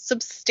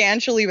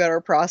substantially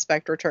better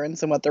prospect returns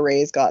than what the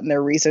Rays got in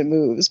their recent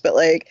moves. But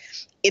like,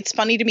 it's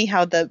funny to me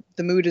how the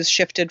mood has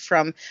shifted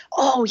from,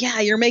 oh yeah,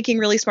 you're making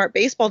really smart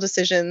baseball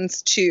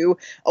decisions, to,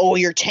 oh,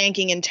 you're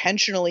tanking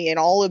intentionally and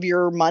all of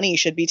your money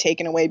should be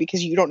taken away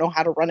because you don't know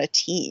how to run a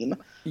team.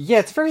 Yeah,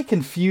 it's very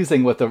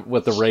confusing what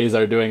the Rays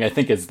are doing, I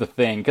think, is the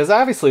thing. Because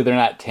obviously they're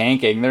not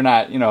tanking. They're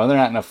not, they're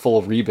not in a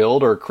full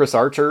rebuild. Or Chris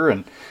Archer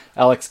and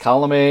Alex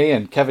Colomé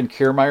and Kevin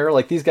Kiermaier,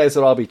 like, these guys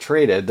would all be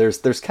traded.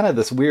 There's kind of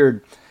this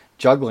weird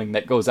juggling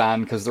that goes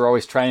on because they're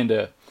always trying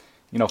to,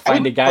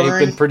 find a guy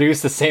who can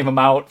produce the same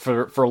amount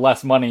for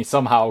less money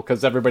somehow,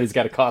 because everybody's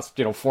got to cost,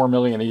 $4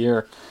 million a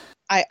year.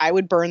 I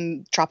would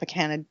burn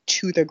Tropicana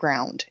to the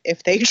ground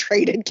if they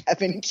traded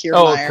Kevin Kiermaier.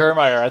 Oh,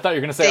 Kiermaier. I thought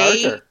you were going to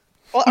say Archer.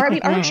 Well, I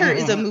mean, Archer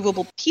is a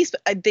movable piece,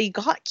 but they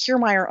got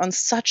Kiermaier on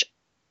such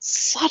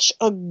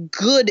a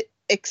good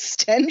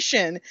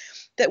extension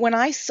that when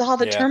I saw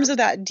the terms of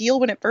that deal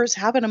when it first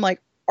happened, I'm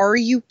like, are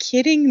you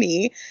kidding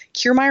me?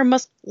 Kiermaier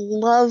must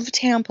love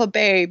Tampa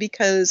Bay,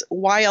 because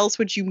why else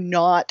would you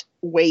not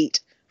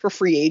wait for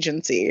free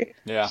agency?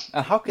 Yeah.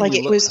 And how can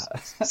it was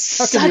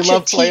such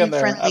a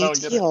team-friendly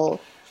deal.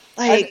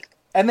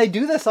 And they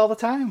do this all the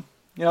time.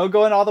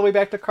 Going all the way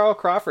back to Carl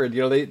Crawford.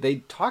 They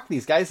talk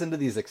these guys into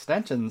these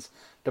extensions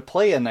to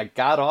play in a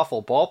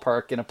god-awful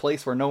ballpark in a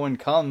place where no one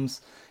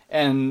comes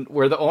and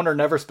where the owner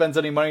never spends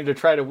any money to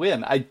try to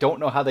win. I don't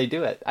know how they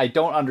do it. I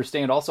don't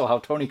understand also how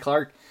Tony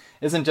Clark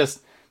isn't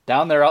just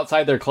down there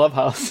outside their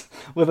clubhouse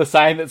with a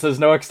sign that says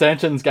no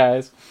extensions,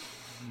 guys.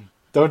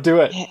 Don't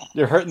do it.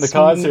 You're hurting the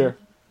cause here.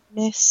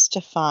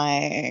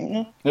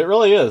 mystifying. It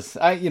really is.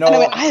 I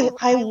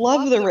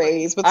love the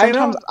Rays, but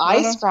sometimes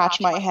I scratch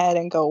my head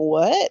and go,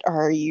 "What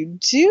are you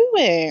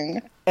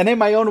doing?" And in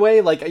my own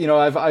way, like,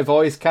 I've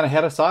always kind of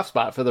had a soft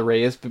spot for the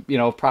Rays,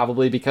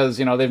 probably because,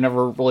 they've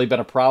never really been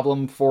a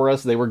problem for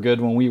us. They were good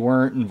when we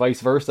weren't, and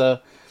vice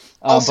versa.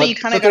 Also, you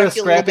kind of got to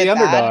feel a little bit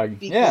underdog. Bad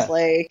because,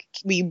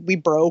 we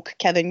broke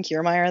Kevin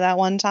Kiermaier that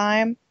one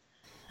time.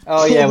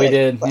 Oh, yeah, we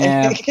did.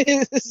 Yeah.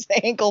 His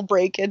ankle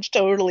breakage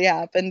totally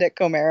happened at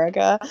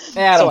Comerica.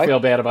 Yeah, I don't feel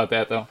bad about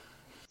that, though.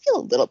 I feel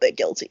a little bit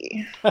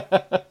guilty.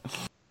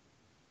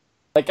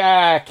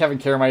 Kevin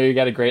Kiermaier, you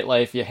got a great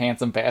life, you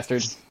handsome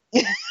bastard.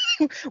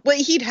 Well,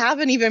 he'd have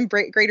an even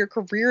greater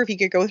career if he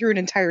could go through an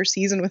entire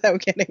season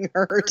without getting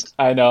hurt.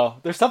 I know.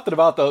 There's something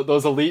about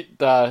those elite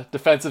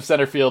defensive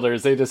center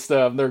fielders. They just,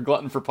 they're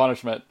glutton for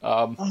punishment.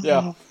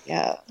 Yeah.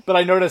 But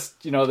I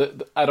noticed,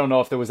 that I don't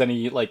know if there was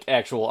any,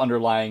 actual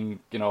underlying,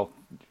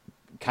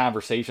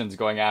 conversations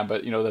going on,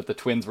 but, that the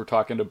Twins were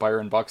talking to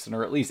Byron Buxton,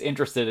 or at least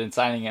interested in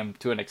signing him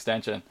to an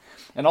extension.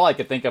 And all I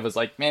could think of is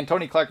man,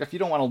 Tony Clark, if you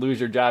don't want to lose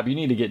your job, you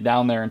need to get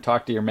down there and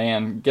talk to your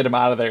man, get him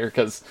out of there,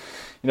 because,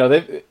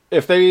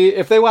 if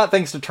they want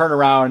things to turn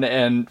around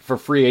and for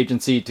free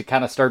agency to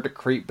kind of start to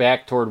creep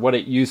back toward what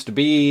it used to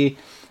be,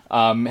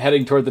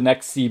 heading toward the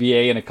next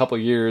CBA in a couple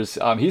of years,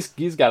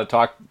 he's got to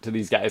talk to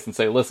these guys and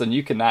say, listen,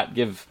 you cannot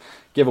give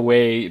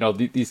away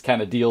these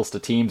kind of deals to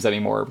teams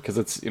anymore, because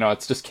it's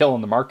just killing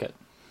the market.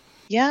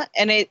 Yeah,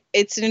 and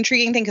it's an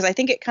intriguing thing because I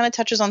think it kind of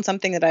touches on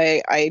something that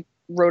I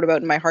wrote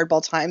about in my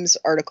Hardball Times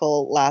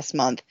article last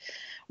month,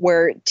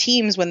 where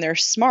teams, when they're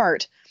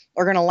smart,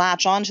 are going to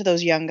latch on to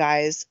those young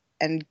guys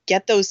and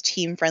get those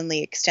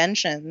team-friendly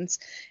extensions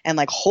and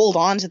hold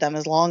on to them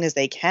as long as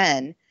they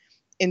can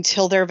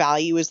until their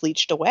value is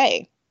leached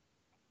away.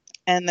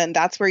 And then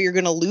that's where you're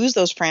going to lose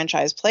those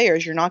franchise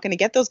players. You're not going to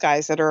get those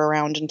guys that are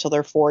around until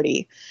they're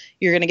 40.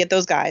 You're going to get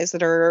those guys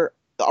that are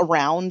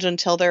around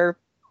until they're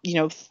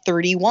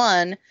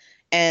 31,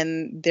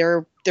 and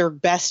their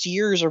best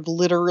years have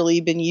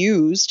literally been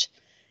used,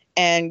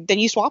 and then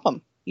you swap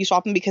them. You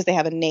swap them because they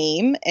have a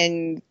name,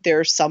 and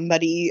there's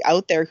somebody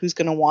out there who's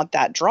going to want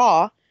that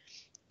draw,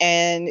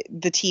 and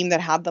the team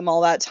that had them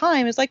all that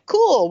time is like,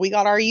 cool, we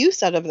got our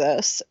use out of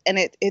this. And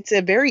it's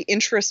a very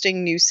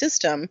interesting new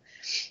system,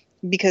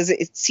 because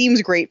it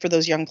seems great for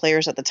those young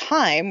players at the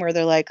time, where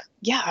they're like,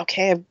 yeah,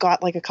 okay, I've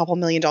got a couple $1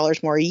 million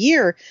more a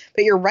year.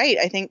 But you're right.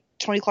 I think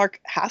Tony Clark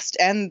has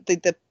to, and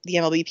the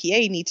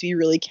MLBPA need to be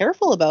really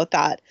careful about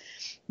that,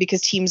 because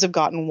teams have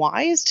gotten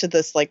wise to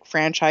this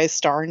franchise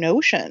star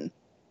notion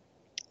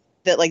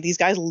that these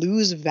guys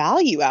lose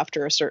value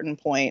after a certain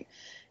point.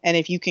 And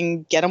if you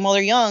can get them while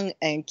they're young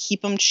and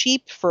keep them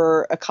cheap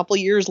for a couple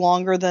years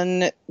longer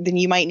than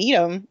you might need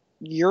them,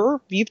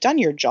 you've done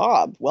your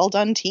job. Well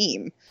done,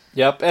 team.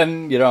 Yep,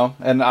 and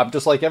and I'm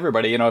just like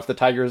everybody. If the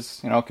Tigers,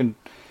 can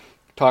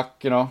talk,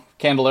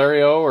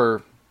 Candelario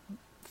or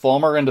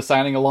Fulmer into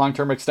signing a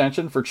long-term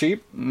extension for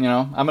cheap,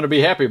 I'm going to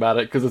be happy about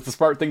it, because it's a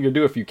smart thing to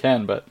do if you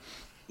can. But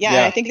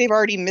yeah, I think they've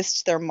already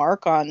missed their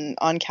mark on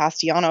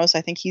Castellanos.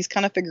 I think he's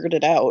kind of figured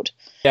it out.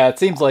 Yeah, it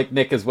seems like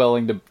Nick is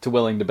willing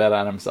to bet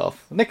on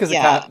himself. Nick is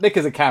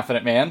a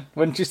confident man,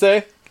 wouldn't you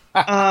say?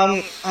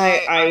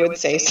 I would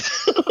say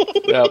so.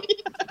 Yep.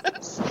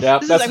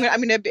 Yes. Yep.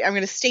 I'm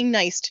gonna stay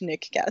nice to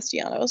Nick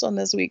Castellanos on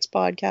this week's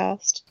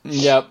podcast.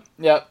 Yep.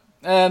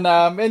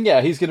 And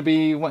yeah, he's gonna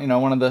be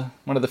one of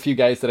the few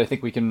guys that I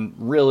think we can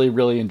really,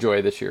 really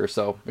enjoy this year.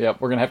 So yeah,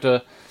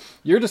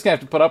 you're just gonna have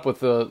to put up with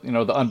the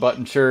the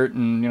unbuttoned shirt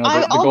and the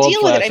I'll gold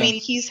deal flashing. with it. I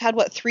mean, he's had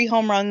 3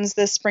 home runs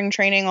this spring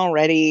training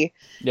already.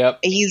 Yep.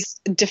 He's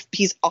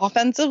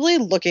offensively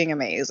looking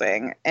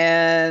amazing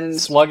and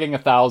slugging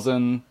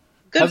 1,000.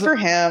 Good for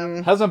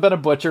him. Hasn't been a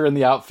butcher in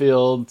the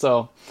outfield,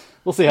 so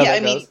we'll see how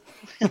that goes.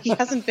 He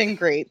hasn't been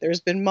great.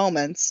 There's been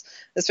moments,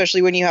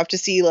 especially when you have to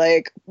see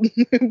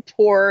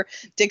poor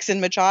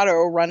Dixon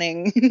Machado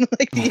running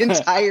the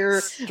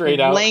entire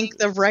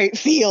length of right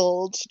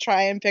field to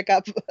try and pick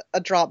up a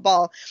drop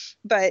ball.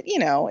 But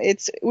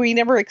we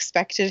never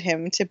expected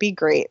him to be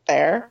great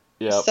there.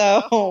 Yeah.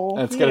 So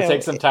and it's going to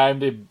take some time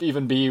to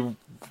even be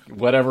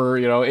whatever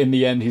in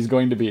the end he's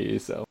going to be.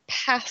 So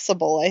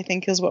passable, I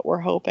think, is what we're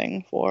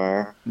hoping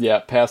for. Yeah,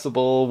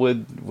 passable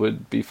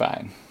would be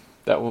fine.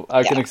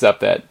 I can accept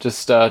that.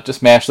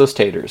 Just mash those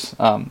taters.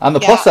 On the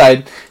plus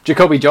side,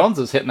 Jacoby Jones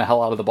is hitting the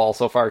hell out of the ball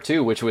so far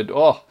too, which would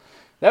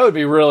that would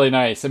be really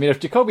nice. I mean, if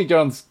Jacoby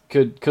Jones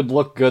could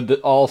look good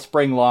all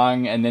spring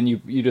long, and then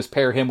you just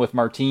pair him with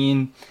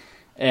Martin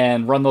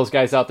and run those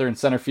guys out there in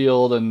center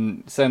field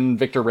and send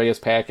Victor Reyes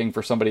packing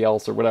for somebody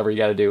else or whatever you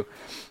got to do,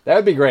 that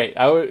would be great.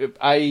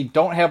 I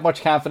don't have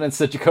much confidence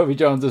that Jacoby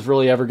Jones is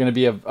really ever going to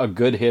be a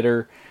good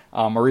hitter.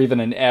 Or even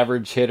an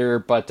average hitter,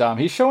 but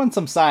he's showing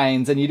some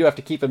signs, and you do have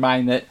to keep in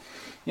mind that,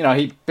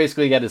 he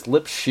basically got his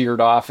lips sheared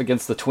off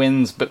against the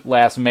Twins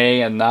last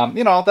May, and,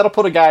 that'll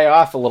put a guy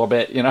off a little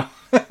bit, Yeah.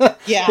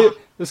 It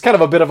was kind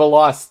of a bit of a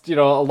lost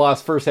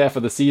first half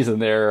of the season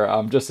there,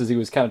 just as he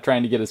was kind of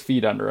trying to get his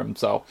feet under him,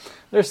 so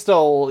there's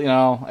still,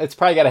 it's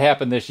probably got to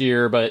happen this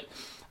year, but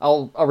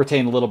I'll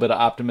retain a little bit of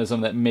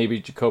optimism that maybe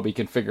Jacoby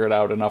can figure it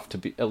out enough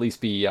to at least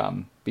be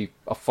a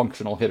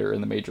functional hitter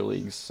in the major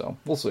leagues. So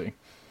we'll see.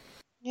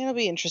 Yeah, it'll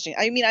be interesting.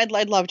 I mean, I'd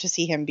love to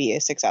see him be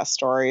a success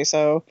story.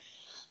 So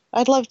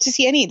I'd love to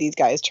see any of these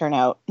guys turn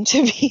out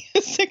to be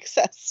a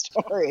success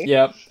story.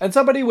 Yeah, and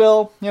somebody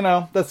will,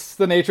 that's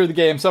the nature of the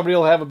game. Somebody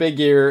will have a big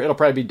year. It'll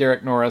probably be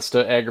Derek Norris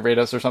to aggravate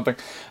us or something.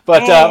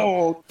 But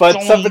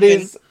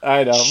somebody's,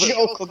 I know.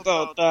 Joke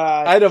about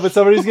that. I know, but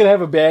somebody's going to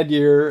have a bad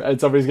year and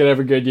somebody's going to have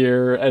a good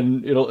year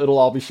and it'll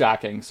all be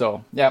shocking.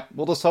 So, yeah,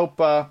 we'll just hope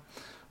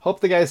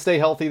the guys stay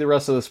healthy the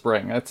rest of the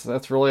spring.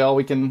 That's really all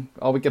we can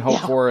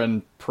hope for,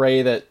 and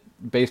pray that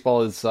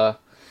baseball is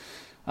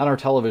on our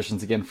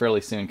televisions again fairly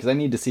soon, because I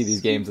need to see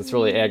these games. It's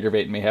really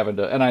aggravating me having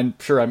to, and I'm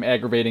sure I'm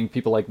aggravating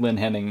people like Lynn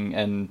Henning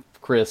and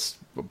Chris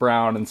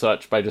Brown and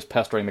such by just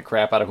pestering the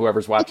crap out of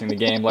whoever's watching the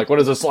game. Like, what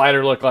does a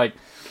slider look like?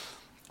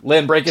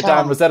 Lynn, break it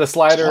down. Was that a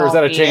slider or is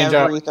that a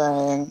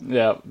changeup?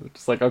 Yeah,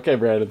 just like, okay,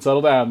 Brandon,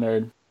 settle down,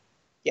 nerd.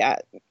 Yeah.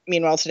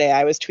 Meanwhile, today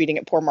I was tweeting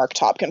at poor Mark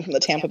Topkin from the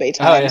Tampa Bay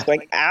Times,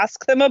 going,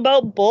 ask them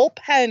about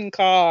bullpen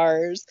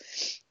cars.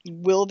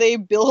 Will they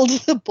build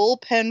the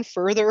bullpen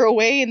further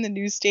away in the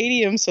new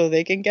stadium so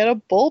they can get a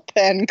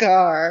bullpen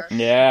car?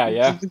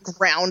 Yeah.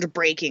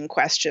 Groundbreaking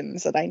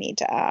questions that I need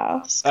to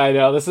ask. I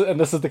know this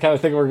is the kind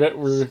of thing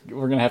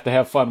we're gonna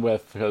have fun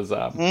with, because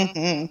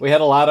we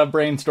had a lot of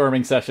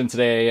brainstorming sessions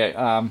today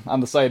on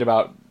the site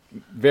about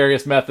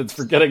various methods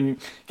for getting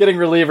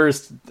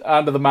relievers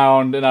onto the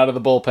mound and out of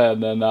the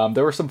bullpen, and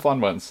there were some fun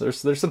ones.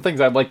 There's some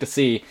things I'd like to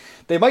see.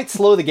 They might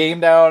slow the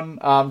game down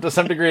to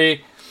some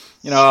degree.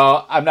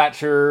 I'm not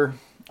sure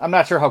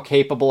how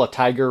capable a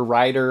Tiger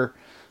rider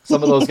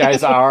some of those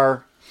guys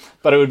are,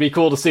 but it would be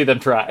cool to see them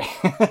try.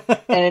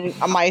 And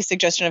my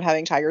suggestion of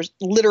having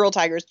literal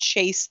Tigers,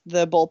 chase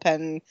the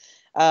bullpen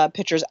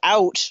pitchers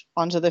out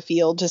onto the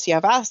field to see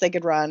how fast they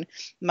could run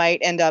might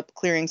end up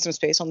clearing some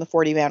space on the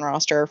 40-man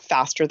roster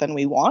faster than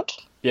we want.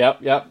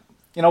 Yep.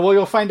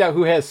 You'll find out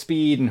who has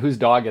speed and who's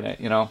dogging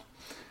it.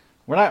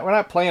 We're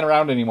not playing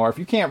around anymore. If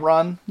you can't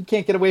run, you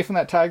can't get away from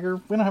that Tiger,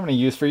 we don't have any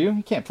use for you.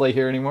 You can't play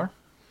here anymore.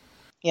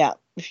 Yeah.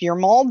 If you're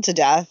mauled to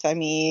death, I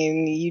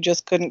mean, you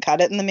just couldn't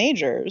cut it in the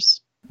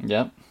majors.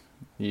 Yep.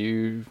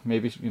 You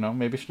maybe should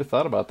have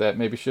thought about that.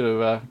 Maybe should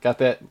have got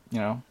that,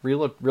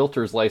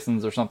 realtor's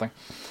license or something.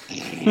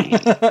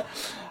 All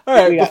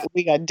right.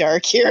 We got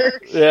dark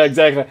here. Yeah,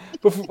 exactly.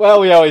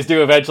 Well, we always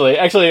do eventually.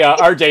 Actually,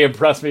 RJ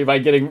impressed me by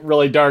getting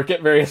really dark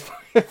at various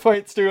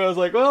points too. I was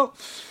like, well,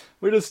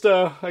 we just,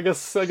 I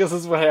guess this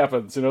is what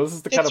happens. This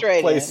is the kind of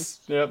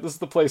place. Yeah, this is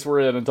the place we're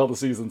in until the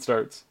season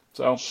starts.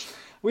 So,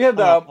 we had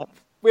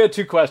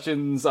two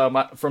questions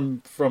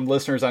from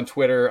listeners on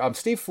Twitter.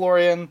 Steve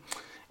Florian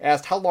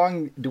asked, "How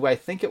long do I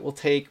think it will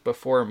take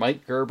before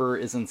Mike Gerber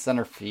is in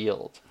center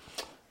field?"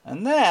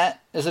 And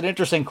that is an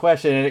interesting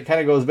question, and it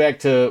kind of goes back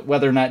to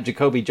whether or not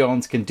Jacoby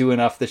Jones can do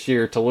enough this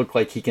year to look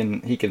like he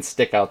can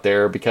stick out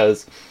there,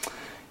 because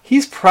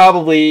he's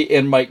probably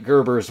in Mike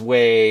Gerber's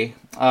way.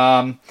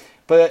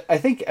 But I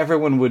think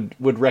everyone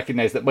would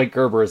recognize that Mike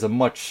Gerber is a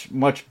much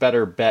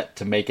better bet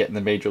to make it in the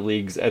major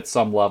leagues at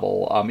some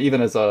level,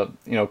 even as a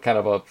kind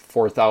of a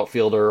fourth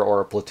outfielder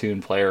or a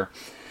platoon player.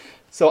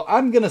 So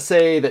I'm going to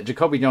say that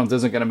Jacoby Jones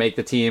isn't going to make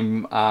the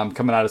team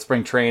coming out of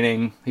spring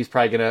training. He's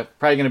probably going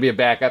to be a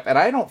backup, and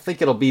I don't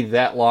think it'll be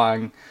that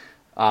long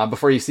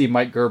before you see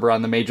Mike Gerber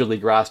on the major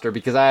league roster,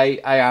 because I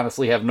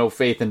honestly have no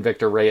faith in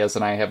Victor Reyes,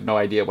 and I have no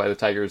idea why the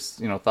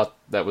Tigers thought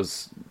that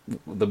was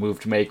the move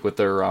to make with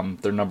their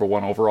number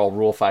 1 overall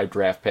Rule 5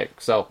 draft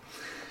pick. So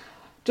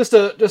just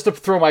to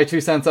throw my 2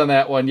 cents on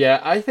that one,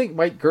 yeah, I think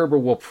Mike Gerber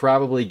will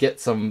probably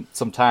get some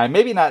time.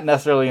 Maybe not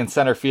necessarily in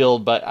center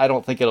field, but I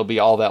don't think it'll be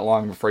all that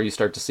long before you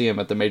start to see him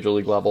at the major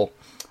league level.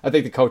 I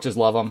think the coaches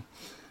love him.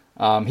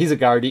 He's a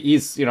Gardy.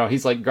 He's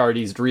like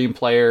Gardy's dream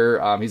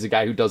player. He's a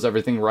guy who does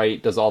everything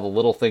right, does all the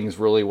little things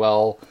really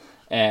well,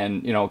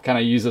 and kind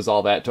of uses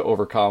all that to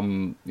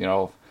overcome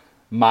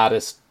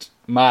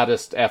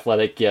modest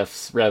athletic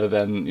gifts rather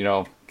than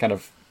kind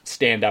of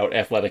standout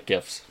athletic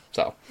gifts.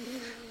 So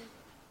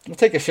we'll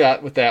take a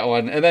shot with that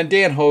one. And then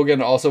Dan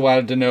Hogan also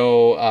wanted to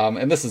know,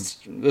 and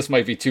this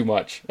might be too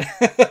much.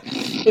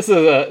 This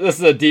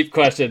is a deep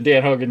question.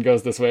 Dan Hogan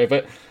goes this way,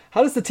 but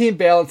how does the team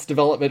balance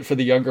development for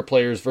the younger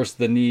players versus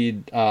the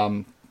need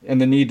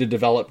to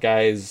develop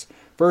guys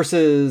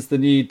versus the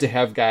need to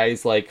have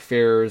guys like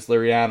Ferris,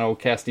 Liriano,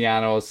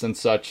 Castellanos, and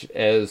such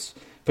as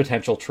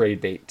potential trade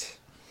bait?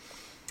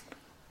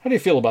 How do you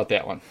feel about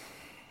that one?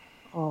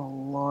 Oh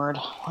Lord,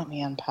 let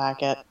me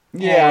unpack it.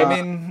 Yeah,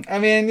 I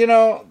mean,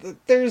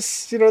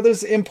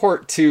 there's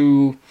import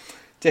to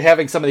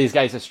having some of these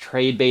guys as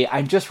trade bait.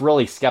 I'm just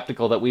really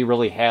skeptical that we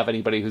really have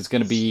anybody who's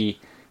going to be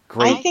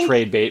great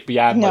trade bait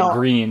beyond like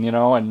Green,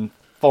 and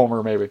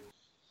Fulmer maybe.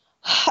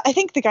 I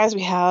think the guys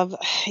we have,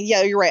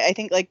 yeah, you're right. I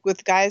think like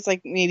with guys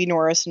like maybe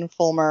Norris and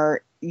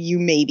Fulmer, you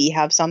maybe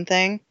have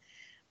something,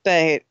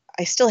 but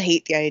I still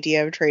hate the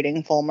idea of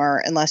trading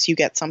Fulmer unless you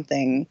get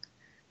something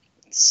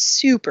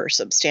super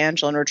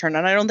substantial in return.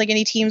 And I don't think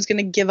any team's going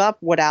to give up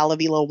what Al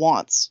Avila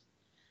wants.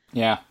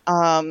 Yeah.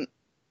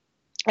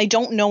 I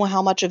don't know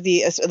how much of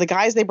the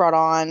guys they brought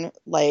on,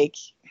 like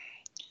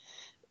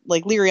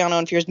Liriano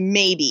and Fears,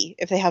 maybe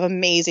if they have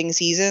amazing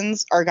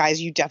seasons, are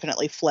guys you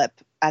definitely flip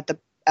at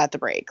the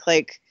break.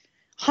 Like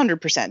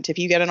 100%. If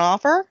you get an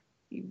offer,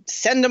 you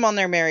send them on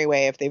their merry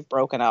way. If they've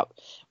broken out,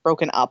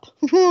 broken out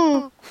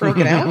to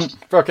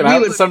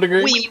some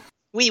degree.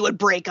 We would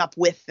break up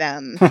with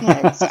them.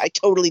 I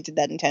totally did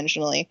that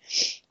intentionally.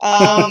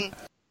 I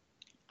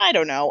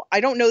don't know.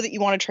 I don't know that you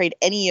want to trade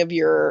any of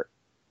your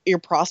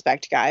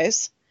prospect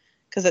guys,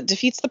 because it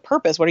defeats the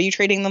purpose. What are you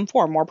trading them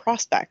for? More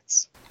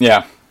prospects.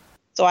 Yeah.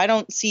 So I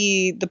don't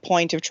see the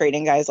point of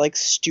trading guys like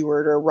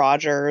Stewart or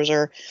Rogers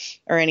or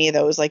any of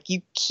those. Like,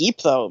 you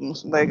keep them,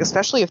 like,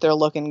 especially if they're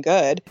looking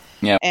good.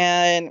 Yeah.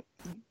 And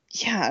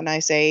I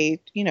say,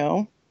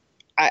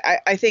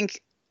 I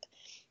think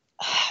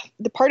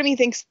the part of me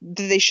thinks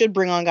that they should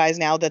bring on guys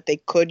now that they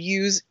could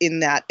use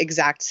in that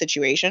exact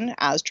situation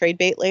as trade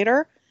bait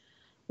later.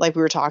 Like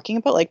we were talking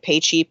about, like, pay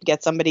cheap,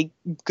 get somebody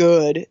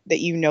good that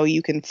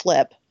you can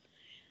flip.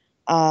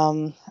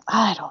 I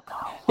don't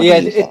know.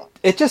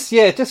 It just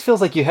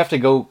feels like you have to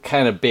go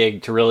kind of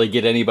big to really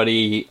get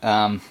anybody.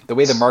 The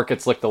way the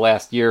markets look the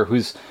last year,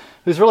 who's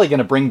really going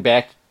to bring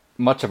back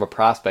much of a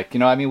prospect.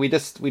 I mean,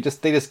 they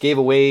just gave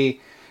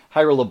away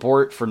Jairo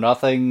Labourt for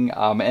nothing.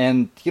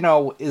 I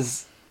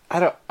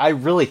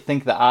really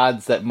think the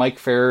odds that Mike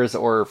Ferris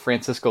or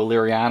Francisco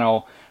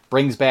Liriano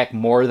brings back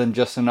more than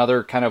just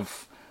another kind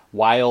of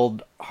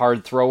wild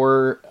hard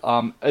thrower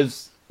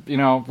is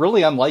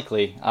really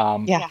unlikely. I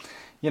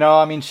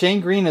mean,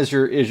 Shane Green is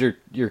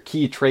your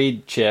key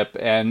trade chip,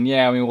 and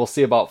we'll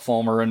see about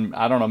Fulmer, and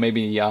I don't know,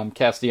 maybe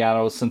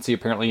Castellanos, since he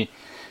apparently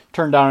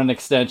turned down an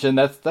extension.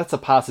 That's a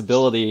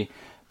possibility.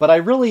 But I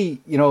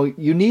really,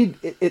 you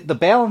need the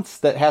balance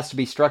that has to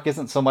be struck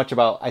isn't so much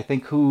about, I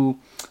think, who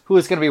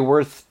is going to be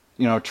worth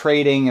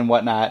trading and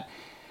whatnot,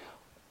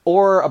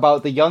 or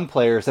about the young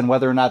players and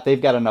whether or not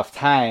they've got enough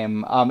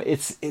time.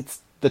 It's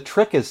the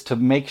trick is to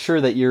make sure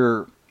that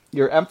you're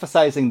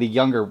emphasizing the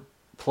younger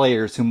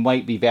players who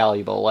might be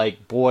valuable,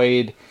 like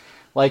Boyd,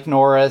 like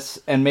Norris,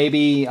 and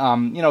maybe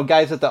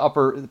guys at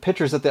the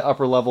pitchers at the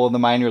upper level in the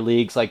minor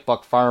leagues, like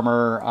Buck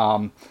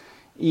Farmer.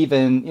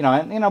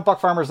 Buck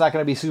Farmer's not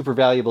going to be super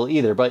valuable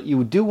either, but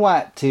you do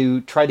want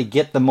to try to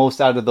get the most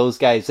out of those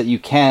guys that you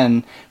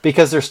can,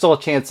 because there's still a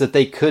chance that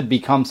they could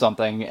become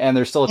something, and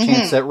there's still a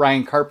chance that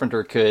Ryan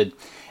Carpenter could.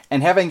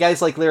 And having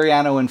guys like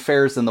Liriano and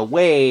Ferris in the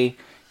way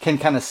can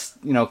kind of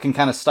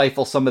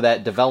stifle some of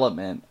that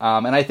development.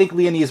 And I think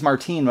Leonys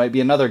Martin might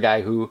be another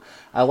guy who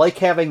I like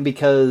having,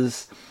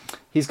 because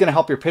he's going to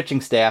help your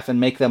pitching staff and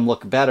make them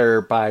look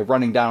better by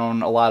running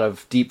down a lot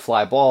of deep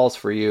fly balls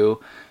for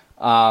you.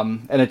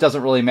 And it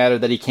doesn't really matter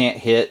that he can't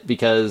hit,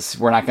 because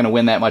we're not going to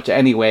win that much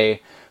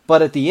anyway.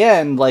 But at the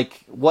end, like,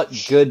 what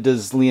good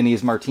does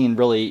Leonys Martin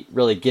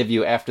really give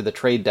you after the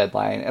trade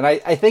deadline? And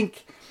I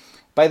think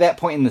by that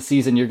point in the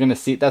season, you're going to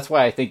see. That's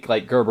why I think,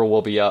 like, Gerber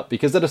will be up,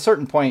 because at a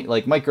certain point,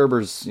 like, Mike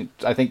Gerber's,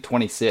 I think,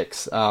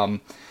 26.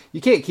 You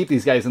can't keep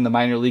these guys in the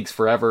minor leagues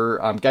forever.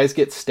 Guys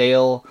get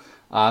stale.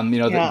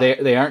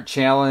 They aren't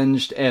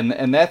challenged,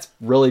 and that's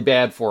really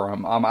bad for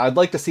them. I'd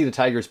like to see the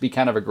Tigers be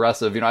kind of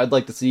aggressive. I'd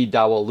like to see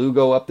Dawel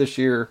Lugo up this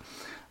year.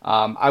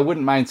 I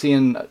wouldn't mind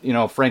seeing,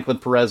 Franklin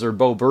Perez or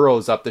Bo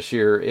Burrows up this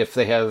year if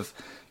they have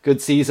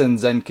good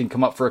seasons and can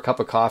come up for a cup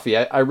of coffee.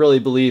 I really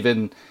believe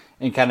in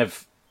kind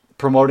of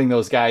promoting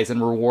those guys and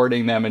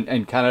rewarding them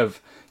and kind of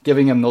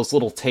giving them those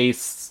little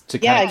tastes to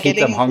kind of keep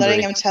them hungry.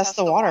 Letting them test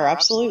the water,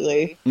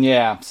 absolutely.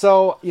 Yeah,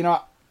 so,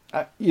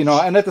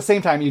 and at the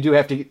same time, you do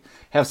have to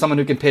have someone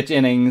who can pitch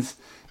innings.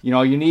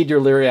 You need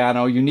your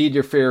Liriano, you need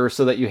your Ferris,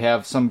 so that you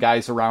have some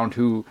guys around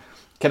who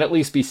can at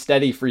least be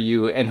steady for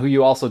you, and who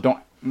you also don't,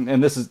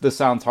 and this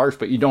sounds harsh,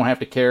 but you don't have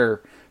to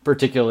care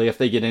particularly if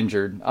they get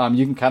injured.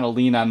 You can kind of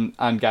lean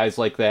on guys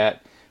like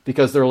that,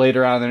 because they're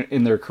later on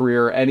in their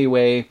career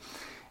anyway.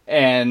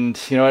 And,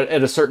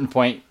 at a certain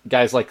point,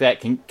 guys like that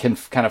can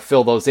kind of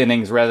fill those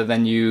innings, rather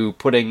than you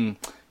putting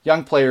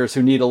young players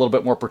who need a little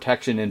bit more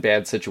protection in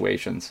bad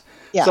situations.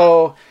 Yeah.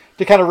 So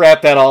to kind of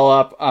wrap that all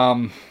up,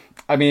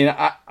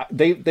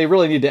 they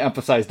really need to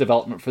emphasize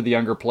development for the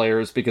younger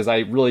players, because I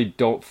really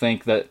don't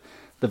think that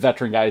the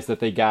veteran guys that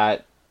they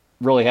got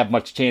really have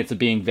much chance of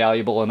being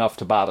valuable enough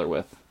to bother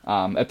with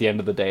at the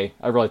end of the day.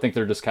 I really think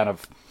they're just kind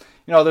of,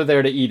 they're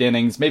there to eat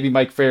innings. Maybe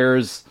Mike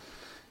Ferris,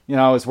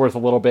 is worth a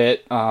little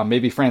bit.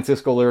 Maybe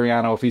Francisco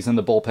Liriano, if he's in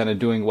the bullpen and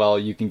doing well,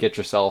 you can get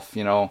yourself,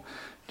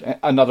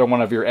 another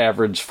one of your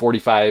average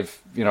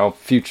 45,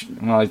 future,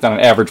 well, he's not an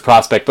average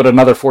prospect, but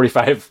another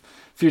 45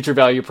 future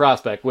value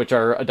prospect, which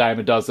are a dime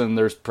a dozen.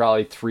 There's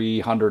probably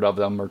 300 of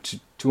them or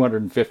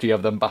 250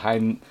 of them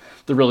behind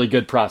the really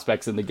good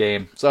prospects in the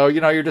game. So,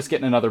 you're just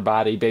getting another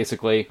body,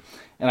 basically,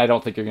 and I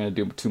don't think you're going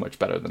to do too much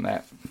better than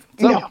that.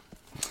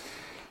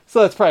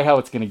 So that's probably how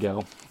it's going to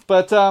go.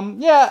 But,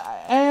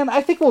 and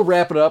I think we'll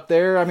wrap it up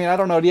there. I mean, I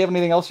don't know. Do you have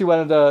anything else you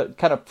wanted to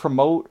kind of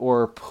promote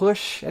or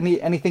push?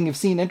 Anything you've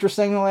seen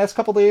interesting in the last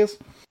couple days?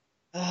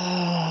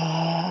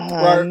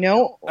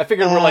 No. I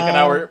figured we're like an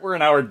hour. We're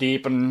an hour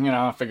deep, and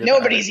I figured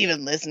nobody's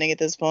even listening at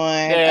this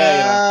point.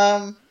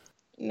 Yeah.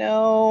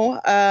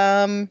 No.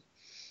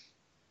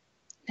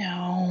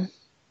 No.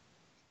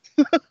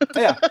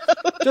 Yeah.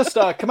 Just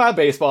come on,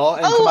 baseball,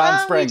 and come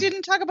on, spring. We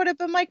didn't talk about it,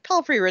 but Mike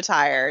Pelfrey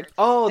retired.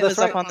 Oh, that's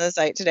right. It was up on the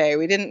site today.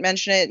 We didn't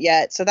mention it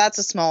yet, so that's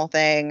a small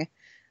thing.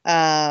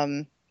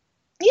 Yeah,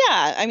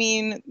 I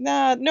mean,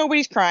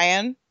 nobody's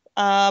crying.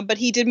 But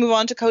he did move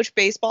on to coach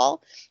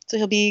baseball. So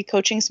he'll be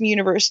coaching some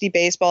university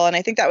baseball. And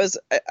I think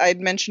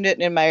I'd mentioned it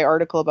in my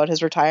article about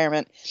his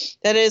retirement.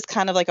 That is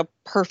kind of like a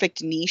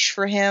perfect niche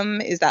for him,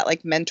 is that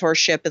like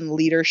mentorship and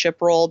leadership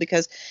role,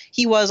 because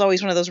he was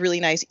always one of those really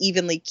nice,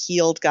 evenly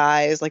keeled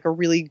guys, like a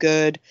really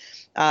good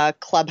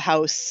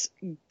clubhouse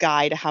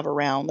guy to have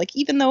around. Like,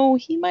 even though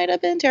he might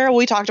have been terrible,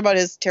 we talked about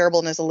his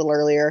terribleness a little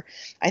earlier.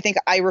 I think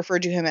I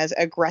referred to him as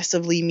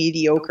aggressively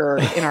mediocre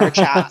in our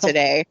chat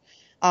today.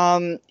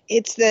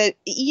 It's that,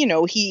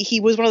 he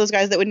was one of those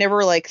guys that would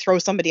never like throw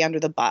somebody under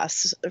the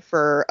bus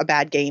for a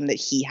bad game that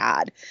he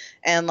had.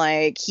 And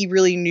like, he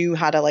really knew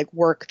how to like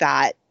work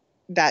that,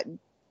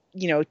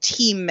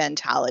 team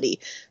mentality.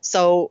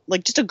 So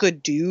like, just a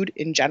good dude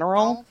in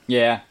general.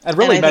 Yeah. And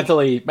really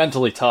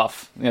mentally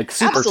tough, like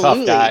super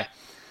Absolutely. tough guy.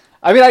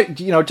 I mean,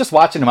 just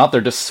watching him out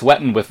there just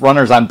sweating with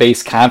runners on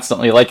base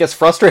constantly, like as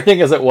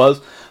frustrating as it was,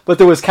 but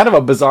there was kind of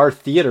a bizarre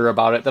theater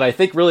about it that I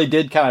think really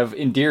did kind of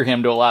endear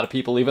him to a lot of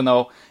people, even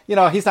though,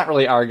 he's not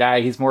really our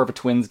guy. He's more of a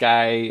Twins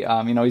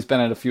guy. He's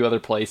been at a few other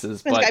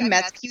places. Twins guy,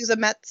 Mets. He was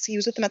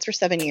with the Mets for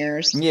 7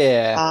 years.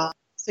 Yeah.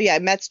 So yeah,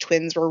 Mets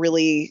Twins were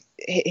really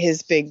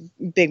his big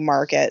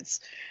markets.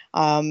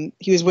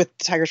 He was with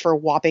the Tigers for a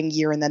whopping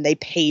year, and then they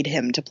paid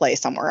him to play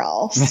somewhere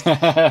else.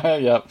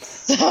 Yep.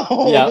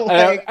 So, yeah.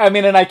 like, I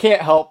mean, and I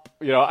can't help,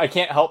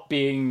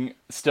 being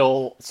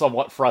still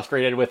somewhat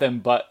frustrated with him,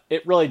 but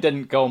it really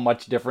didn't go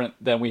much different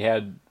than we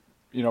had,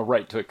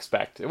 right to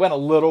expect. It went a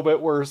little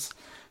bit worse,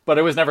 but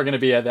it was never going to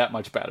be that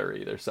much better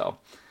either. So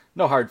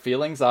no hard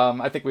feelings.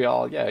 I think we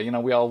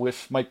all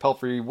wish Mike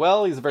Pelfrey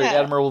well. He's a very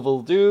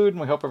admirable dude,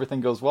 and we hope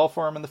everything goes well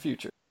for him in the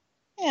future.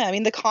 Yeah, I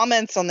mean, the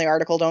comments on the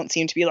article don't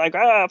seem to be like,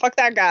 oh, fuck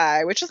that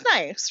guy, which is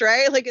nice,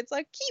 right? Like, it's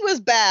like, he was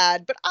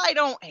bad, but I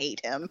don't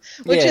hate him,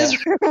 which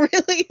is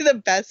really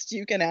the best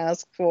you can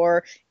ask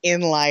for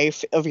in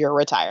life of your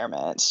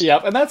retirement.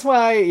 Yep, and that's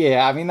why,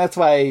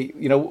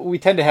 we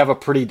tend to have a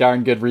pretty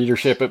darn good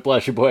readership at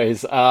Bless You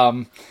Boys.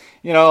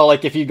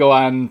 Like if you go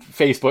on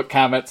Facebook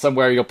comments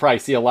somewhere, you'll probably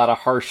see a lot of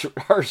harsh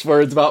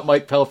words about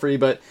Mike Pelfrey,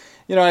 but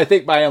I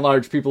think by and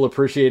large people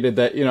appreciated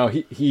that,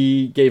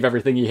 he gave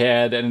everything he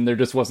had and there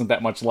just wasn't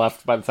that much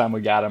left by the time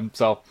we got him.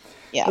 So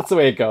that's the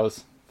way it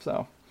goes.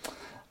 So,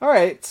 all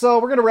right. So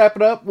we're going to wrap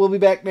it up. We'll be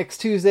back next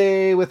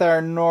Tuesday with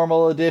our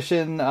normal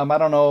edition. I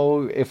don't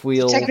know if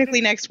we'll...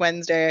 Technically next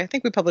Wednesday. I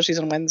think we publish these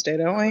on Wednesday,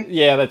 don't we?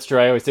 Yeah, that's true.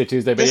 I always say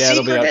Tuesday, but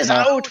it'll be up. The secret is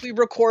out. We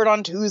record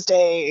on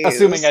Tuesdays.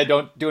 Assuming I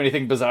don't do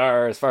anything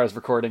bizarre as far as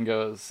recording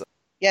goes.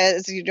 Yeah,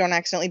 so you don't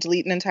accidentally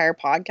delete an entire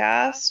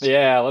podcast.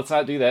 Yeah, let's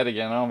not do that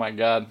again. Oh my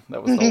God,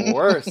 that was the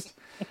worst.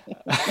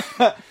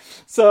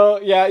 So,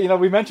 yeah,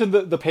 we mentioned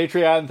the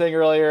Patreon thing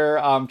earlier.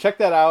 Check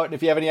that out. And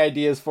if you have any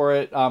ideas for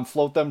it,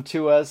 float them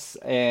to us.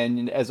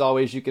 And as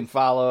always, you can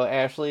follow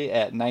Ashley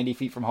at 90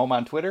 Feet From Home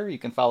on Twitter. You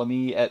can follow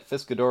me at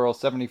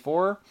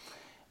Fiscadoro74.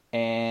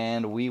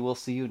 And we will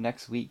see you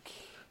next week.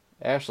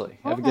 Ashley,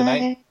 have a good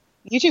night.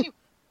 You too.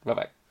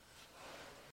 Bye-bye.